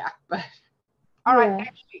it back. But all right,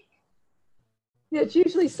 next week. Yeah, it's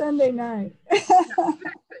usually Sunday night.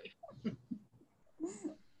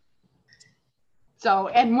 So,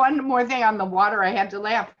 and one more thing on the water, I had to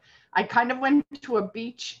laugh. I kind of went to a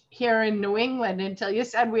beach here in New England until you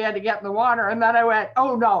said we had to get in the water. And then I went,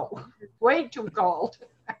 oh no, it's way too cold.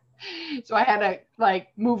 So I had to like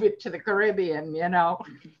move it to the Caribbean, you know.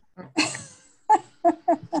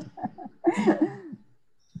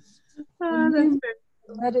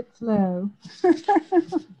 Let it flow.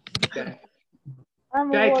 Okay.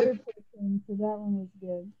 I'm a Okay. water person, so that one is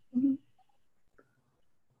good.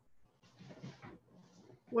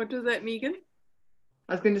 What does that, Megan?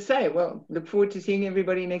 I was going to say, well, look forward to seeing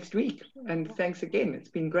everybody next week. And thanks again. It's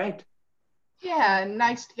been great. Yeah,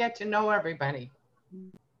 nice to get to know everybody.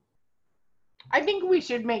 I think we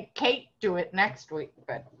should make Kate do it next week,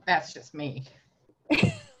 but that's just me.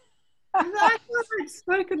 I thought I'd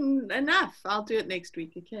spoken enough. I'll do it next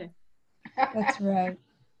week, okay? That's right.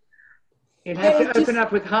 You'd have to open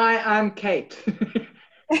up with, hi, I'm Kate.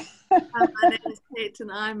 My name is Kate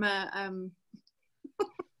and I'm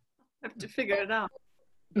have to figure it out.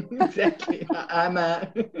 Exactly. I'm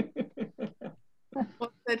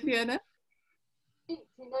What's that, Fiona? He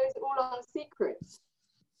knows all our secrets.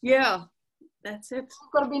 Yeah, that's it.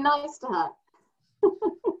 You've got to be nice to her.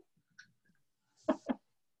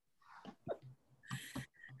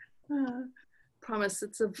 Promise,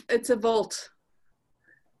 it's a vault.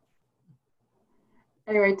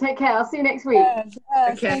 Anyway, take care. I'll see you next week. Yes,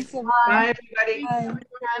 Okay. thanks, everyone. Bye, everybody. Bye.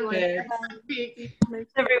 Okay.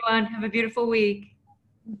 Everyone, have a beautiful week.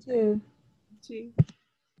 You too. Too.